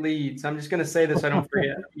got leads. I'm just going to say this so I don't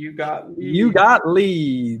forget. You got leads. You got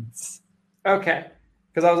leads. Okay.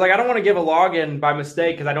 Because I was like, I don't want to give a login by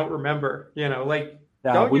mistake because I don't remember. You know, like.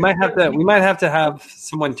 Yeah, we might have to have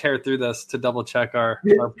someone tear through this to double check our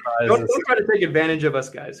prizes. Don't try to take advantage of us,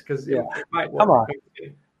 guys, because it might work. Come on.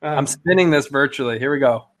 I'm spinning this virtually. Here we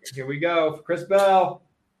go. Here we go. Chris Bell.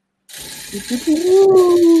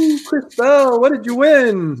 Ooh, Chris Bell, what did you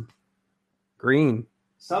win? Green.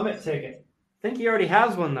 Summit ticket. I think he already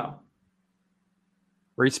has one, though.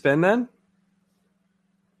 Respin then?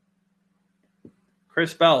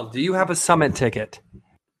 Chris Bell, do you have a Summit ticket?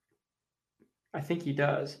 I think he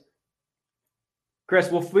does. Chris,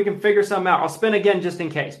 we can figure something out. I'll spin again just in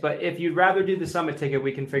case. But if you'd rather do the Summit ticket,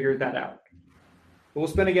 we can figure that out. We'll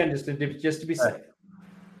spin again just to be safe.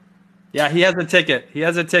 Yeah, he has a ticket. He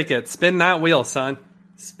has a ticket. Spin that wheel, son.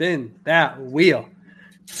 Spin that wheel.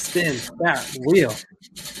 Spin that wheel.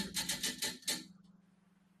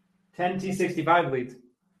 10 T65 leads.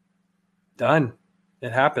 Done.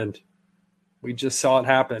 It happened. We just saw it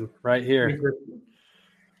happen right here.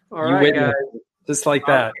 All right, guys. Just like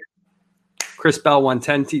that. Chris Bell won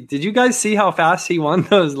 10 T. Did you guys see how fast he won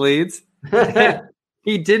those leads?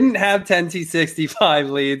 He didn't have 10 T65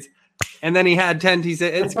 leads, and then he had 10 T.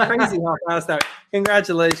 It's crazy how fast that.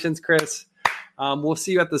 Congratulations, Chris. We'll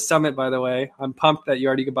see you at the summit, by the way. I'm pumped that you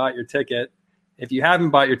already bought your ticket. If you haven't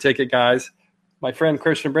bought your ticket, guys, my friend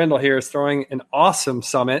Christian Brindle here is throwing an awesome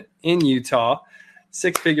summit in Utah.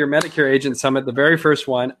 6-figure Medicare agent summit, the very first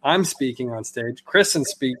one. I'm speaking on stage. Kristen's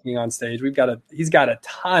speaking on stage. He's got a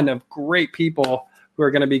ton of great people who are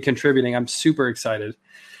going to be contributing. I'm super excited.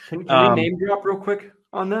 Can we name drop real quick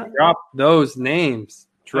on that? Drop those names.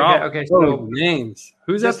 Okay, so names.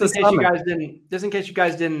 Who's at the summit? Just in case you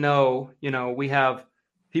guys didn't know, we have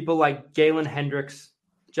people like Galen Hendricks,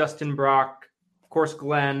 Justin Brock, of course,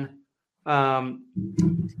 Glenn,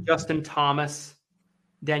 Justin Thomas,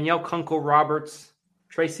 Danielle Kunkel Roberts,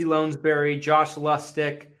 Tracy Lonesbury, Josh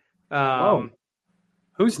Lustig.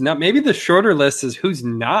 Who's not? Maybe the shorter list is who's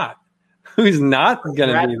not. Who's not going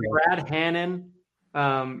to be there? Brad Hannon,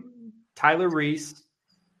 Tyler Reese,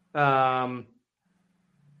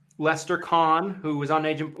 Lester Kahn, who was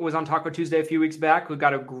on Taco Tuesday a few weeks back, who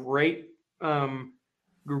got a great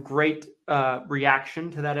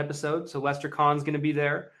reaction to that episode. So Lester Kahn's going to be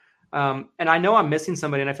there. And I know I'm missing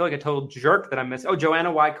somebody, and I feel like a total jerk that I'm missing. Oh,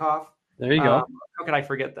 Joanna Wyckoff. There you go. How could I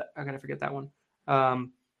forget that? How can I forget that one?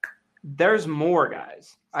 There's more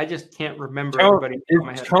guys. I just can't remember everybody.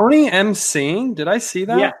 Is Tony emceeing? Did I see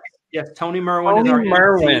that? Yes. Tony Merwin. Tony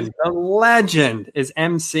Merwin, the legend, is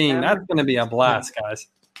emceeing. That's going to be a blast, guys.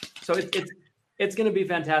 So it's going to be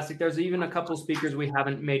fantastic. There's even a couple speakers we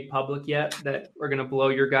haven't made public yet that are going to blow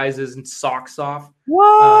your guys' socks off.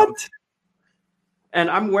 What?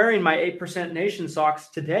 And I'm wearing my 8% Nation socks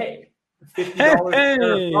today. $50 pair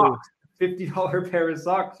of socks. $50 pair of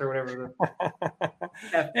socks or whatever.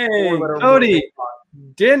 Hey,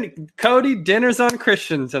 Cody, dinner's on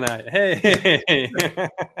Christian tonight. Hey.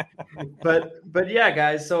 but yeah,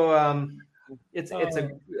 guys. So it's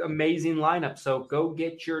an amazing lineup. So go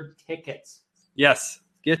get your tickets. Yes,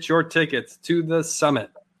 get your tickets to the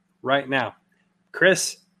summit right now.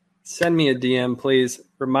 Chris, send me a DM, please.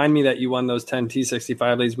 Remind me that you won those 10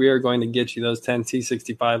 T65 leads. We are going to get you those 10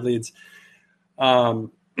 T65 leads.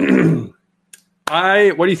 What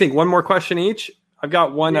do you think? One more question each? I've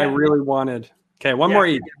got one I really wanted. Okay, one more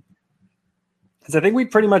each. Because I think we've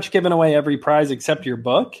pretty much given away every prize except your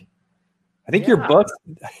book. I think your book.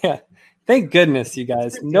 Yeah. Thank goodness, you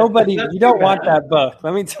guys. Nobody, you don't want that book.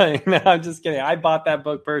 Let me tell you. No, I'm just kidding. I bought that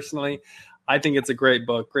book personally. I think it's a great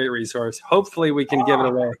book, great resource. Hopefully we can give it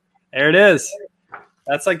away. There it is.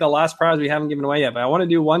 That's like the last prize we haven't given away yet. But I want to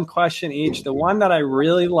do one question each. The one that I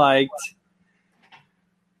really liked.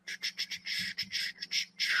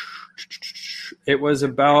 It was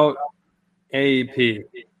about AEP.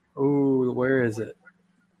 Ooh, where is it?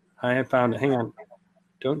 I have found it. Hang on.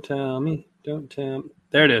 Don't tell me.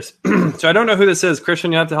 There it is. So I don't know who this is.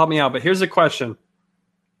 Christian, you have to help me out. But here's a question.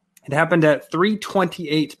 It happened at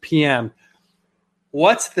 3:28 p.m.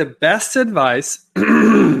 What's the best advice?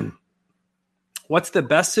 What's the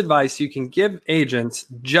best advice you can give agents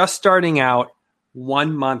just starting out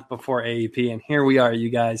 1 month before AEP? And here we are, you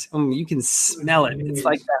guys. You can smell it. It's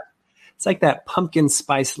like that. It's like that pumpkin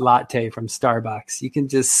spice latte from Starbucks. You can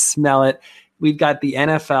just smell it. We've got the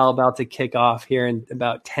NFL about to kick off here in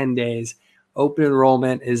about 10 days. Open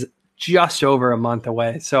enrollment is just over a month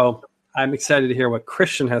away. So I'm excited to hear what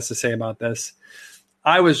Christian has to say about this.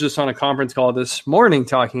 I was just on a conference call this morning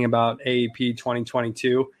talking about AEP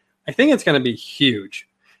 2022. I think it's going to be huge.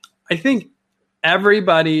 I think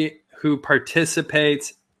everybody who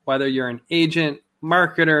participates, whether you're an agent,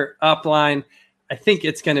 marketer, upline, I think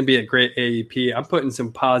it's going to be a great AEP. I'm putting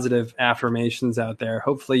some positive affirmations out there.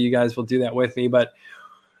 Hopefully you guys will do that with me. But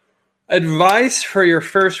advice for your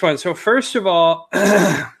first one. So first of all,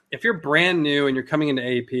 if you're brand new and you're coming into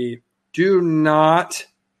AEP, do not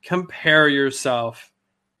compare yourself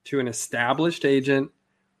to an established agent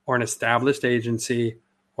or an established agency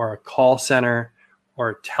or a call center or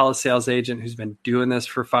a telesales agent who's been doing this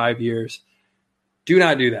for 5 years. Do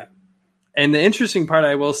not do that. And the interesting part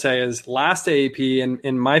I will say is last AEP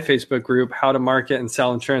in my Facebook group, How to Market and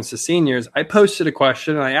Sell Insurance to Seniors, I posted a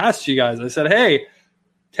question and I asked you guys, I said, hey,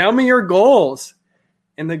 tell me your goals.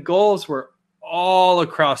 And the goals were all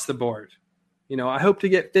across the board. I hope to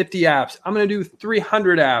get 50 apps. I'm going to do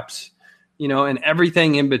 300 apps, and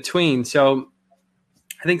everything in between. So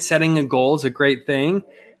I think setting a goal is a great thing.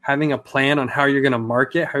 Having a plan on how you're going to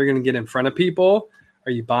market, how you're going to get in front of people.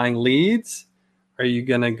 Are you buying leads? Are you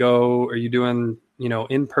going to go, are you doing,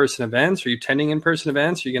 in-person events? Are you attending in-person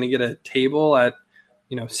events? Are you going to get a table at,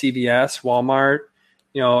 CVS, Walmart?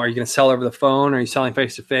 Are you going to sell over the phone? Are you selling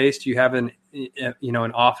face-to-face? Do you have an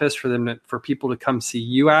office for people to come see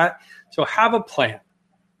you at? So have a plan,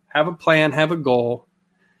 have a goal.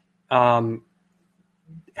 Have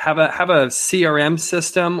a CRM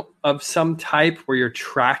system of some type where you're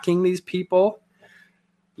tracking these people,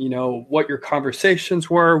 what your conversations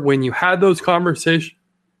were when you had those conversations.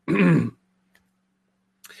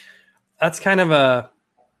 That's kind of a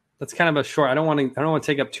short. I don't want to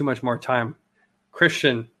take up too much more time.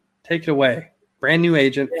 Christian, take it away. Brand new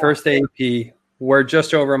agent, first AEP. We're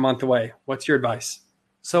just over a month away. What's your advice?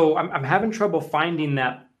 So I'm having trouble finding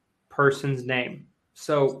that person's name.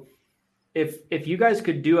 So if you guys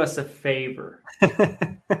could do us a favor,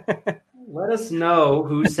 let us know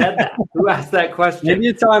who said that, who asked that question. Maybe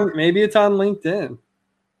it's on LinkedIn.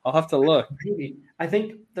 I'll have to look. Maybe. I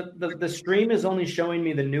think the stream is only showing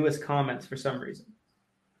me the newest comments for some reason.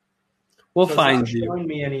 We'll find you. It's not showing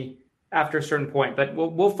me any after a certain point, but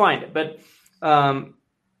we'll find it. But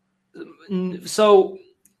so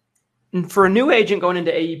for a new agent going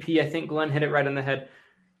into AEP, I think Glenn hit it right on the head.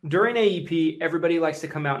 During AEP, everybody likes to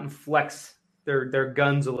come out and flex their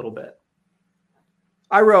guns a little bit.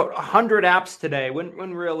 I wrote 100 apps today when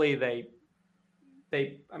really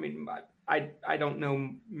I don't know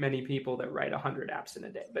many people that write 100 apps in a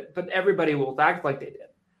day, but everybody will act like they did.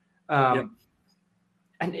 Yep.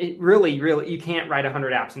 And it really, you can't write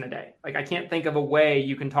 100 apps in a day. Like, I can't think of a way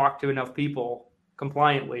you can talk to enough people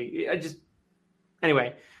compliantly.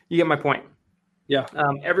 Anyway, you get my point. Yeah.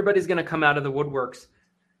 Everybody's going to come out of the woodworks.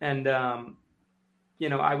 And,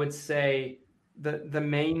 I would say the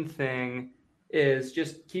main thing is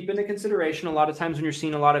just keep into consideration. A lot of times when you're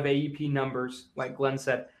seeing a lot of AEP numbers, like Glenn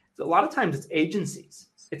said, a lot of times it's agencies.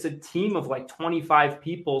 It's a team of like 25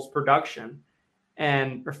 people's production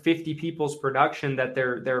or 50 people's production that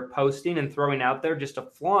they're posting and throwing out there just to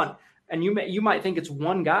flaunt. And you might think it's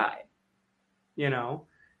one guy,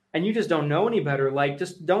 and you just don't know any better. Like,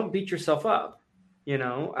 just don't beat yourself up.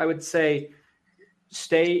 I would say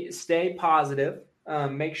stay positive.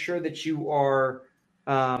 Make sure that you are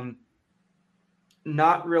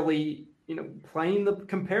not really, playing the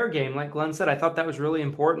compare game. Like Glenn said, I thought that was really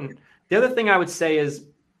important. The other thing I would say is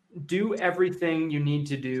do everything you need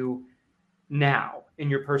to do now in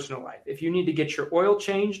your personal life. If you need to get your oil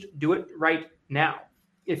changed, do it right now.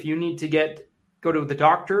 If you need to go to the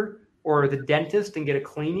doctor or the dentist and get a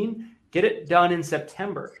cleaning, get it done in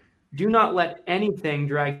September. Do not let anything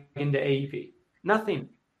drag into AEP. Nothing.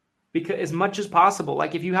 Because as much as possible,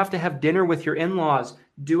 like if you have to have dinner with your in-laws,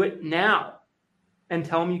 do it now and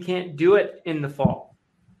tell them you can't do it in the fall.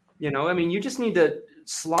 You just need to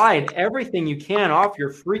slide everything you can off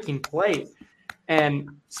your freaking plate and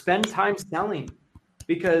spend time selling,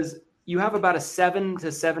 because you have about a 7 to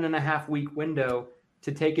 7.5 week window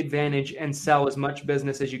to take advantage and sell as much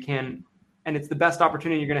business as you can. And it's the best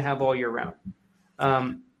opportunity you're going to have all year round.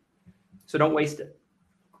 So don't waste it.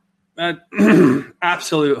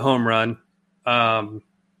 Absolute home run.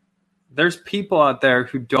 There's people out there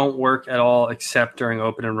who don't work at all except during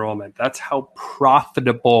open enrollment. That's how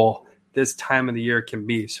profitable this time of the year can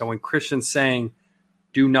be. So when Christian's saying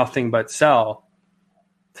do nothing but sell,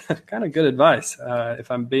 kind of good advice,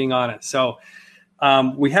 if I'm being honest. So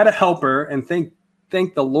we had a helper, and thank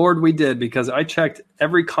the Lord we did, because I checked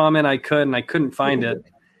every comment I could and I couldn't find it.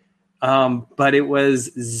 But it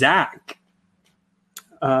was Zach.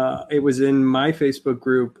 It was in my Facebook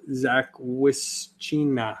group, Zach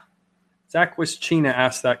Wischina. Zach Wischina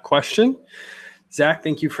asked that question. Zach,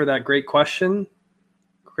 thank you for that great question.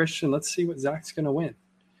 Christian, let's see what Zach's going to win.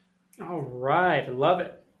 All right. I love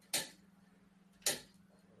it.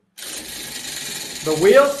 The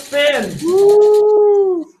wheel spins.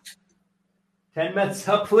 Woo! 10 minutes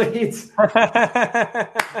up leads.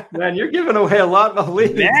 Man, you're giving away a lot of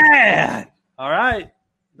leads. Man. All right.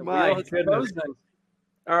 The My wheel has goodness. frozen.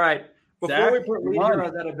 All right. Before Zach, we put you Lead won.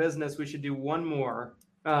 Heroes out of business, we should do one more.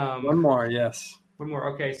 One more, yes. One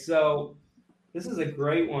more. Okay, so this is a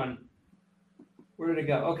great one. Where did it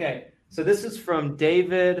go? Okay, so this is from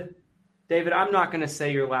David. David, I'm not going to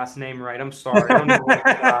say your last name right. I'm sorry. I don't know what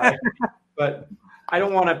guy, but I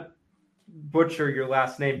don't want to butcher your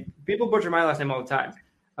last name. People butcher my last name all the time.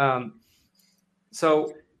 But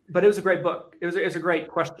it was a great book. It was a great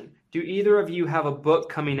question. Do either of you have a book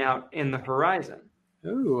coming out in the horizon?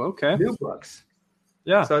 Ooh, okay. New books.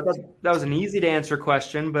 Yeah. So that was an easy to answer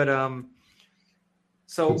question, but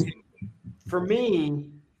so for me,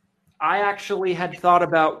 I actually had thought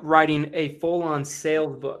about writing a full-on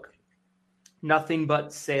sales book, nothing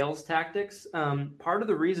but sales tactics. Part of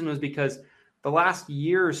the reason was because the last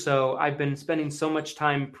year or so, I've been spending so much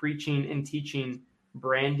time preaching and teaching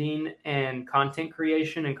branding and content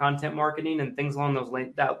creation and content marketing and things along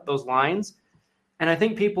those lines. And I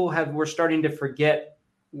think people were starting to forget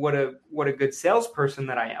what a good salesperson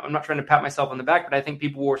that I am. I'm not trying to pat myself on the back, but I think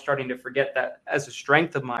people were starting to forget that as a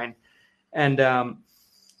strength of mine. And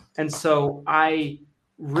so I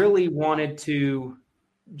really wanted to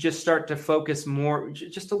just start to focus more,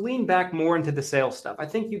 just to lean back more into the sales stuff. I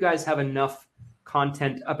think you guys have enough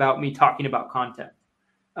content about me talking about content.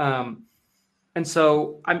 And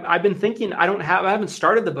so I've been thinking, I haven't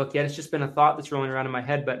started the book yet. It's just been a thought that's rolling around in my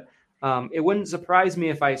head, but it wouldn't surprise me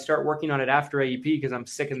if I start working on it after AEP because I'm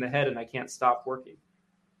sick in the head and I can't stop working.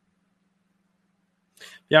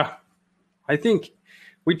 Yeah. I think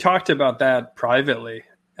we talked about that privately,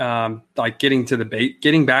 like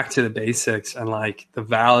getting back to the basics and like the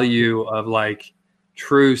value of like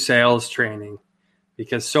true sales training,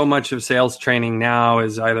 because so much of sales training now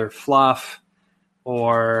is either fluff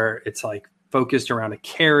or it's like focused around a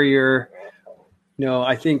carrier. No,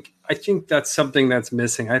 I think that's something that's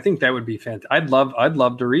missing. I think that would be fantastic. I'd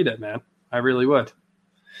love to read it, man. I really would.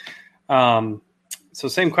 So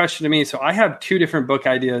same question to me. So I have two different book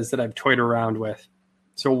ideas that I've toyed around with.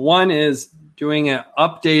 So one is doing an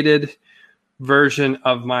updated version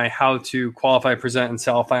of my how to qualify, present, and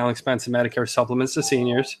sell final expense and Medicare supplements to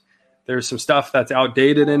seniors. There's some stuff that's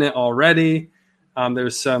outdated in it already.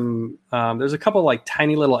 There's a couple like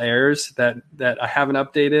tiny little errors that I haven't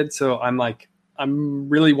updated. So I'm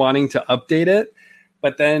really wanting to update it.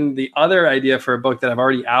 But then the other idea for a book that I've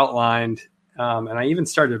already outlined, and I even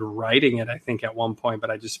started writing it, I think, at one point,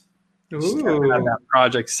 but I just had that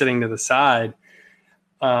project sitting to the side.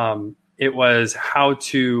 It was how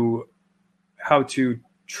to hire,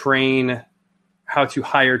 train,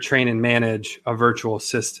 and manage a virtual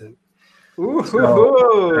assistant.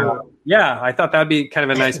 So, yeah, I thought that'd be kind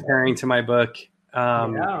of a nice pairing to my book.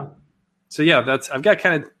 So yeah, I've got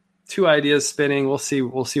kind of two ideas spinning. We'll see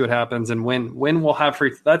what happens and when we'll have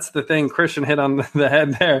free. That's the thing Christian hit on the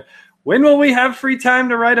head there. When will we have free time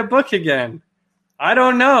to write a book again? I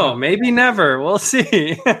don't know. Maybe never. We'll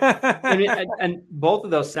see. and both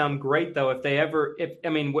of those sound great though.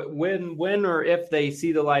 When or if they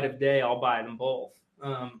see the light of day, I'll buy them both.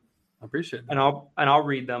 I appreciate that. And I'll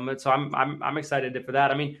read them. And so I'm excited for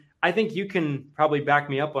that. I mean, I think you can probably back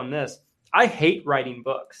me up on this. I hate writing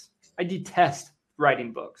books. I detest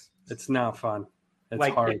writing books. It's not fun. It's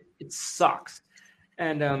hard. It sucks.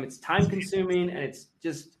 And it's time consuming and it's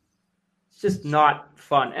just not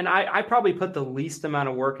fun. And I probably put the least amount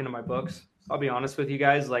of work into my books. I'll be honest with you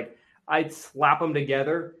guys. Like I'd slap them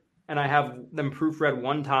together and I have them proofread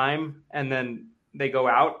one time and then they go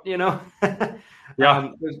out, Yeah.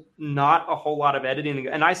 There's not a whole lot of editing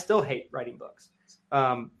and I still hate writing books.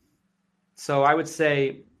 So I would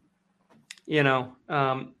say,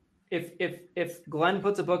 if Glenn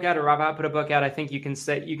puts a book out or Rob put a book out, I think you can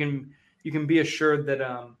be assured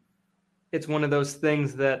that it's one of those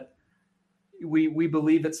things that we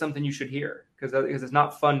believe it's something you should hear because it's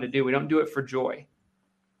not fun to do. We don't do it for joy.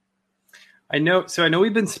 I know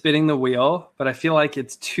we've been spinning the wheel, but I feel like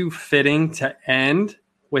it's too fitting to end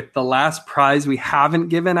with the last prize we haven't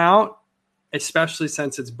given out, especially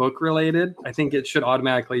since it's book related. I think it should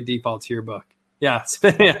automatically default to your book. Yeah,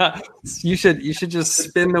 spin. Yeah. You should just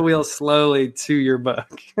spin the wheel slowly to your book.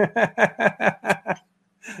 You could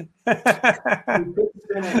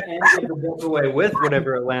spin it and give the book away with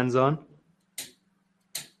whatever it lands on.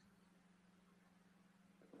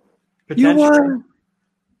 You won.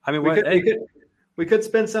 I mean, we could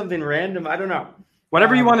spin something random. I don't know.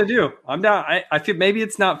 Whatever you want to do. I'm down. I feel maybe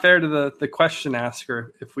it's not fair to the question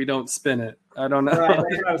asker if we don't spin it. I don't know. Right,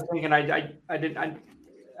 that's what I was thinking. I didn't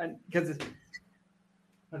because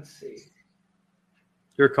let's see.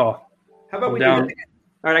 Your call. How about we do that?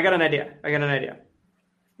 All right, I got an idea.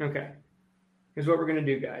 Okay. Here's what we're gonna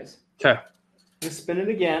do, guys. Okay. Let's spin it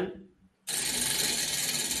again.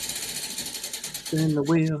 Spin the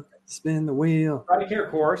wheel. Spin the wheel. TRICARE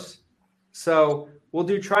course. So we'll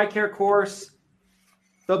do TRICARE course,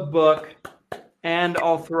 the book, and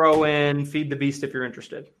I'll throw in Feed the Beast if you're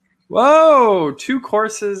interested. Whoa, 2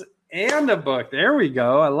 courses and a book. There we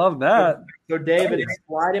go. I love that. So David,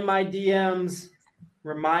 slide in my DMs.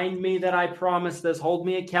 Remind me that I promised this. Hold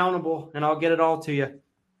me accountable, and I'll get it all to you.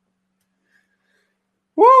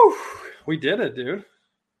 Woo! We did it, dude.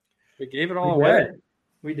 We gave it all away.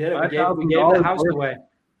 We did it. We gave the house away.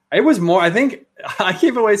 It was more. I think I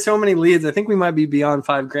gave away so many leads. I think we might be beyond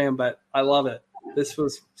 $5,000, but I love it. This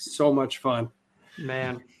was so much fun.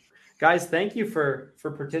 Man. Guys, thank you for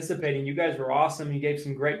participating. You guys were awesome. You gave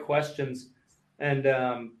some great questions. And,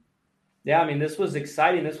 yeah, I mean, this was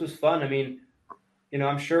exciting. This was fun. I mean, you know,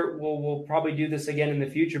 I'm sure we'll probably do this again in the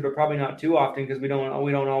future, but probably not too often because we don't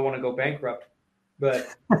all want to go bankrupt. But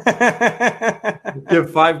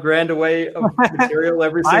give $5,000 away of material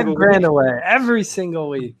every single week. $5,000 away every single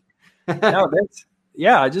week. No,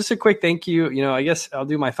 just a quick thank you. You know, I guess I'll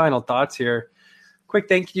do my final thoughts here. Quick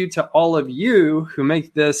thank you to all of you who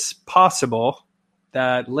make this possible,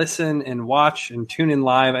 that listen and watch and tune in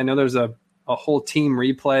live. I know there's a whole team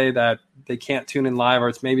replay that they can't tune in live,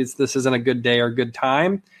 or this isn't a good day or good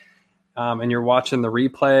time, and you're watching the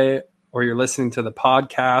replay, or you're listening to the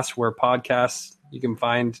podcast. Where podcasts you can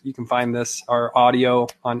find this, our audio,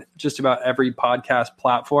 on just about every podcast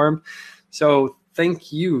platform. So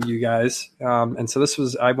thank you guys. And so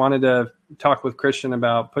I wanted to talk with Christian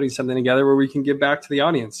about putting something together where we can give back to the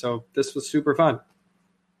audience. So this was super fun.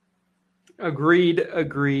 Agreed.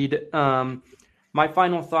 My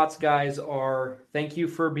final thoughts, guys, are thank you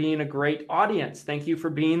for being a great audience. Thank you for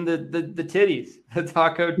being the titties, the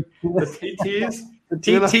taco, the TTs. The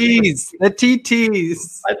TTs.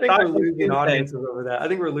 I think we're losing audiences over that. I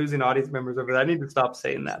think we're losing audience members over that. I need to stop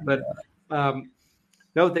saying that. But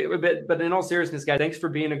but in all seriousness, guys, thanks for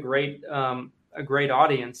being a great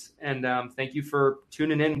audience, and thank you for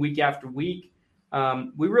tuning in week after week.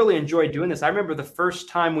 We really enjoy doing this. I remember the first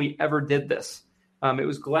time we ever did this. It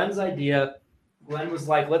was Glenn's idea. Glenn was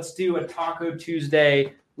like, "Let's do a Taco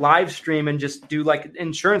Tuesday live stream and just do like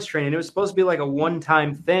insurance training." It was supposed to be like a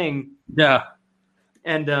one-time thing. Yeah.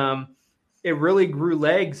 And it really grew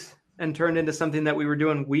legs and turned into something that we were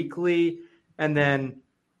doing weekly. And then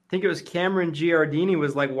I think it was Cameron Giardini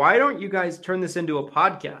was like, "Why don't you guys turn this into a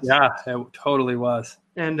podcast?" Yeah, it totally was.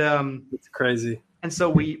 And it's crazy. And so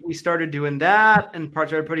we started doing that and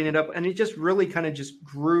started putting it up. And it just really kind of just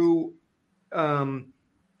grew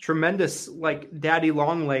tremendous, like daddy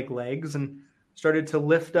long legs, and started to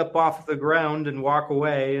lift up off the ground and walk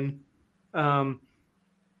away. And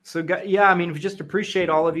so, yeah, I mean, we just appreciate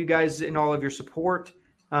all of you guys and all of your support.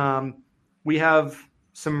 We have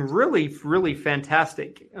some really, really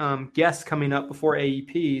fantastic guests coming up before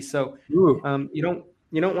AEP. So you don't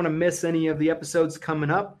want to miss any of the episodes coming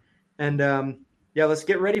up. And yeah, let's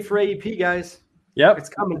get ready for AEP, guys. Yep. It's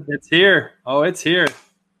coming. It's here. Oh, it's here.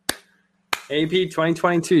 AEP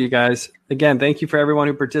 2022, you guys. Again, thank you for everyone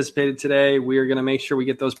who participated today. We are going to make sure we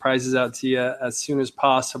get those prizes out to you as soon as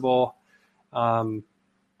possible.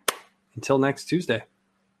 Until next Tuesday.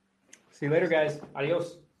 See you later, guys.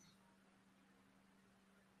 Adios.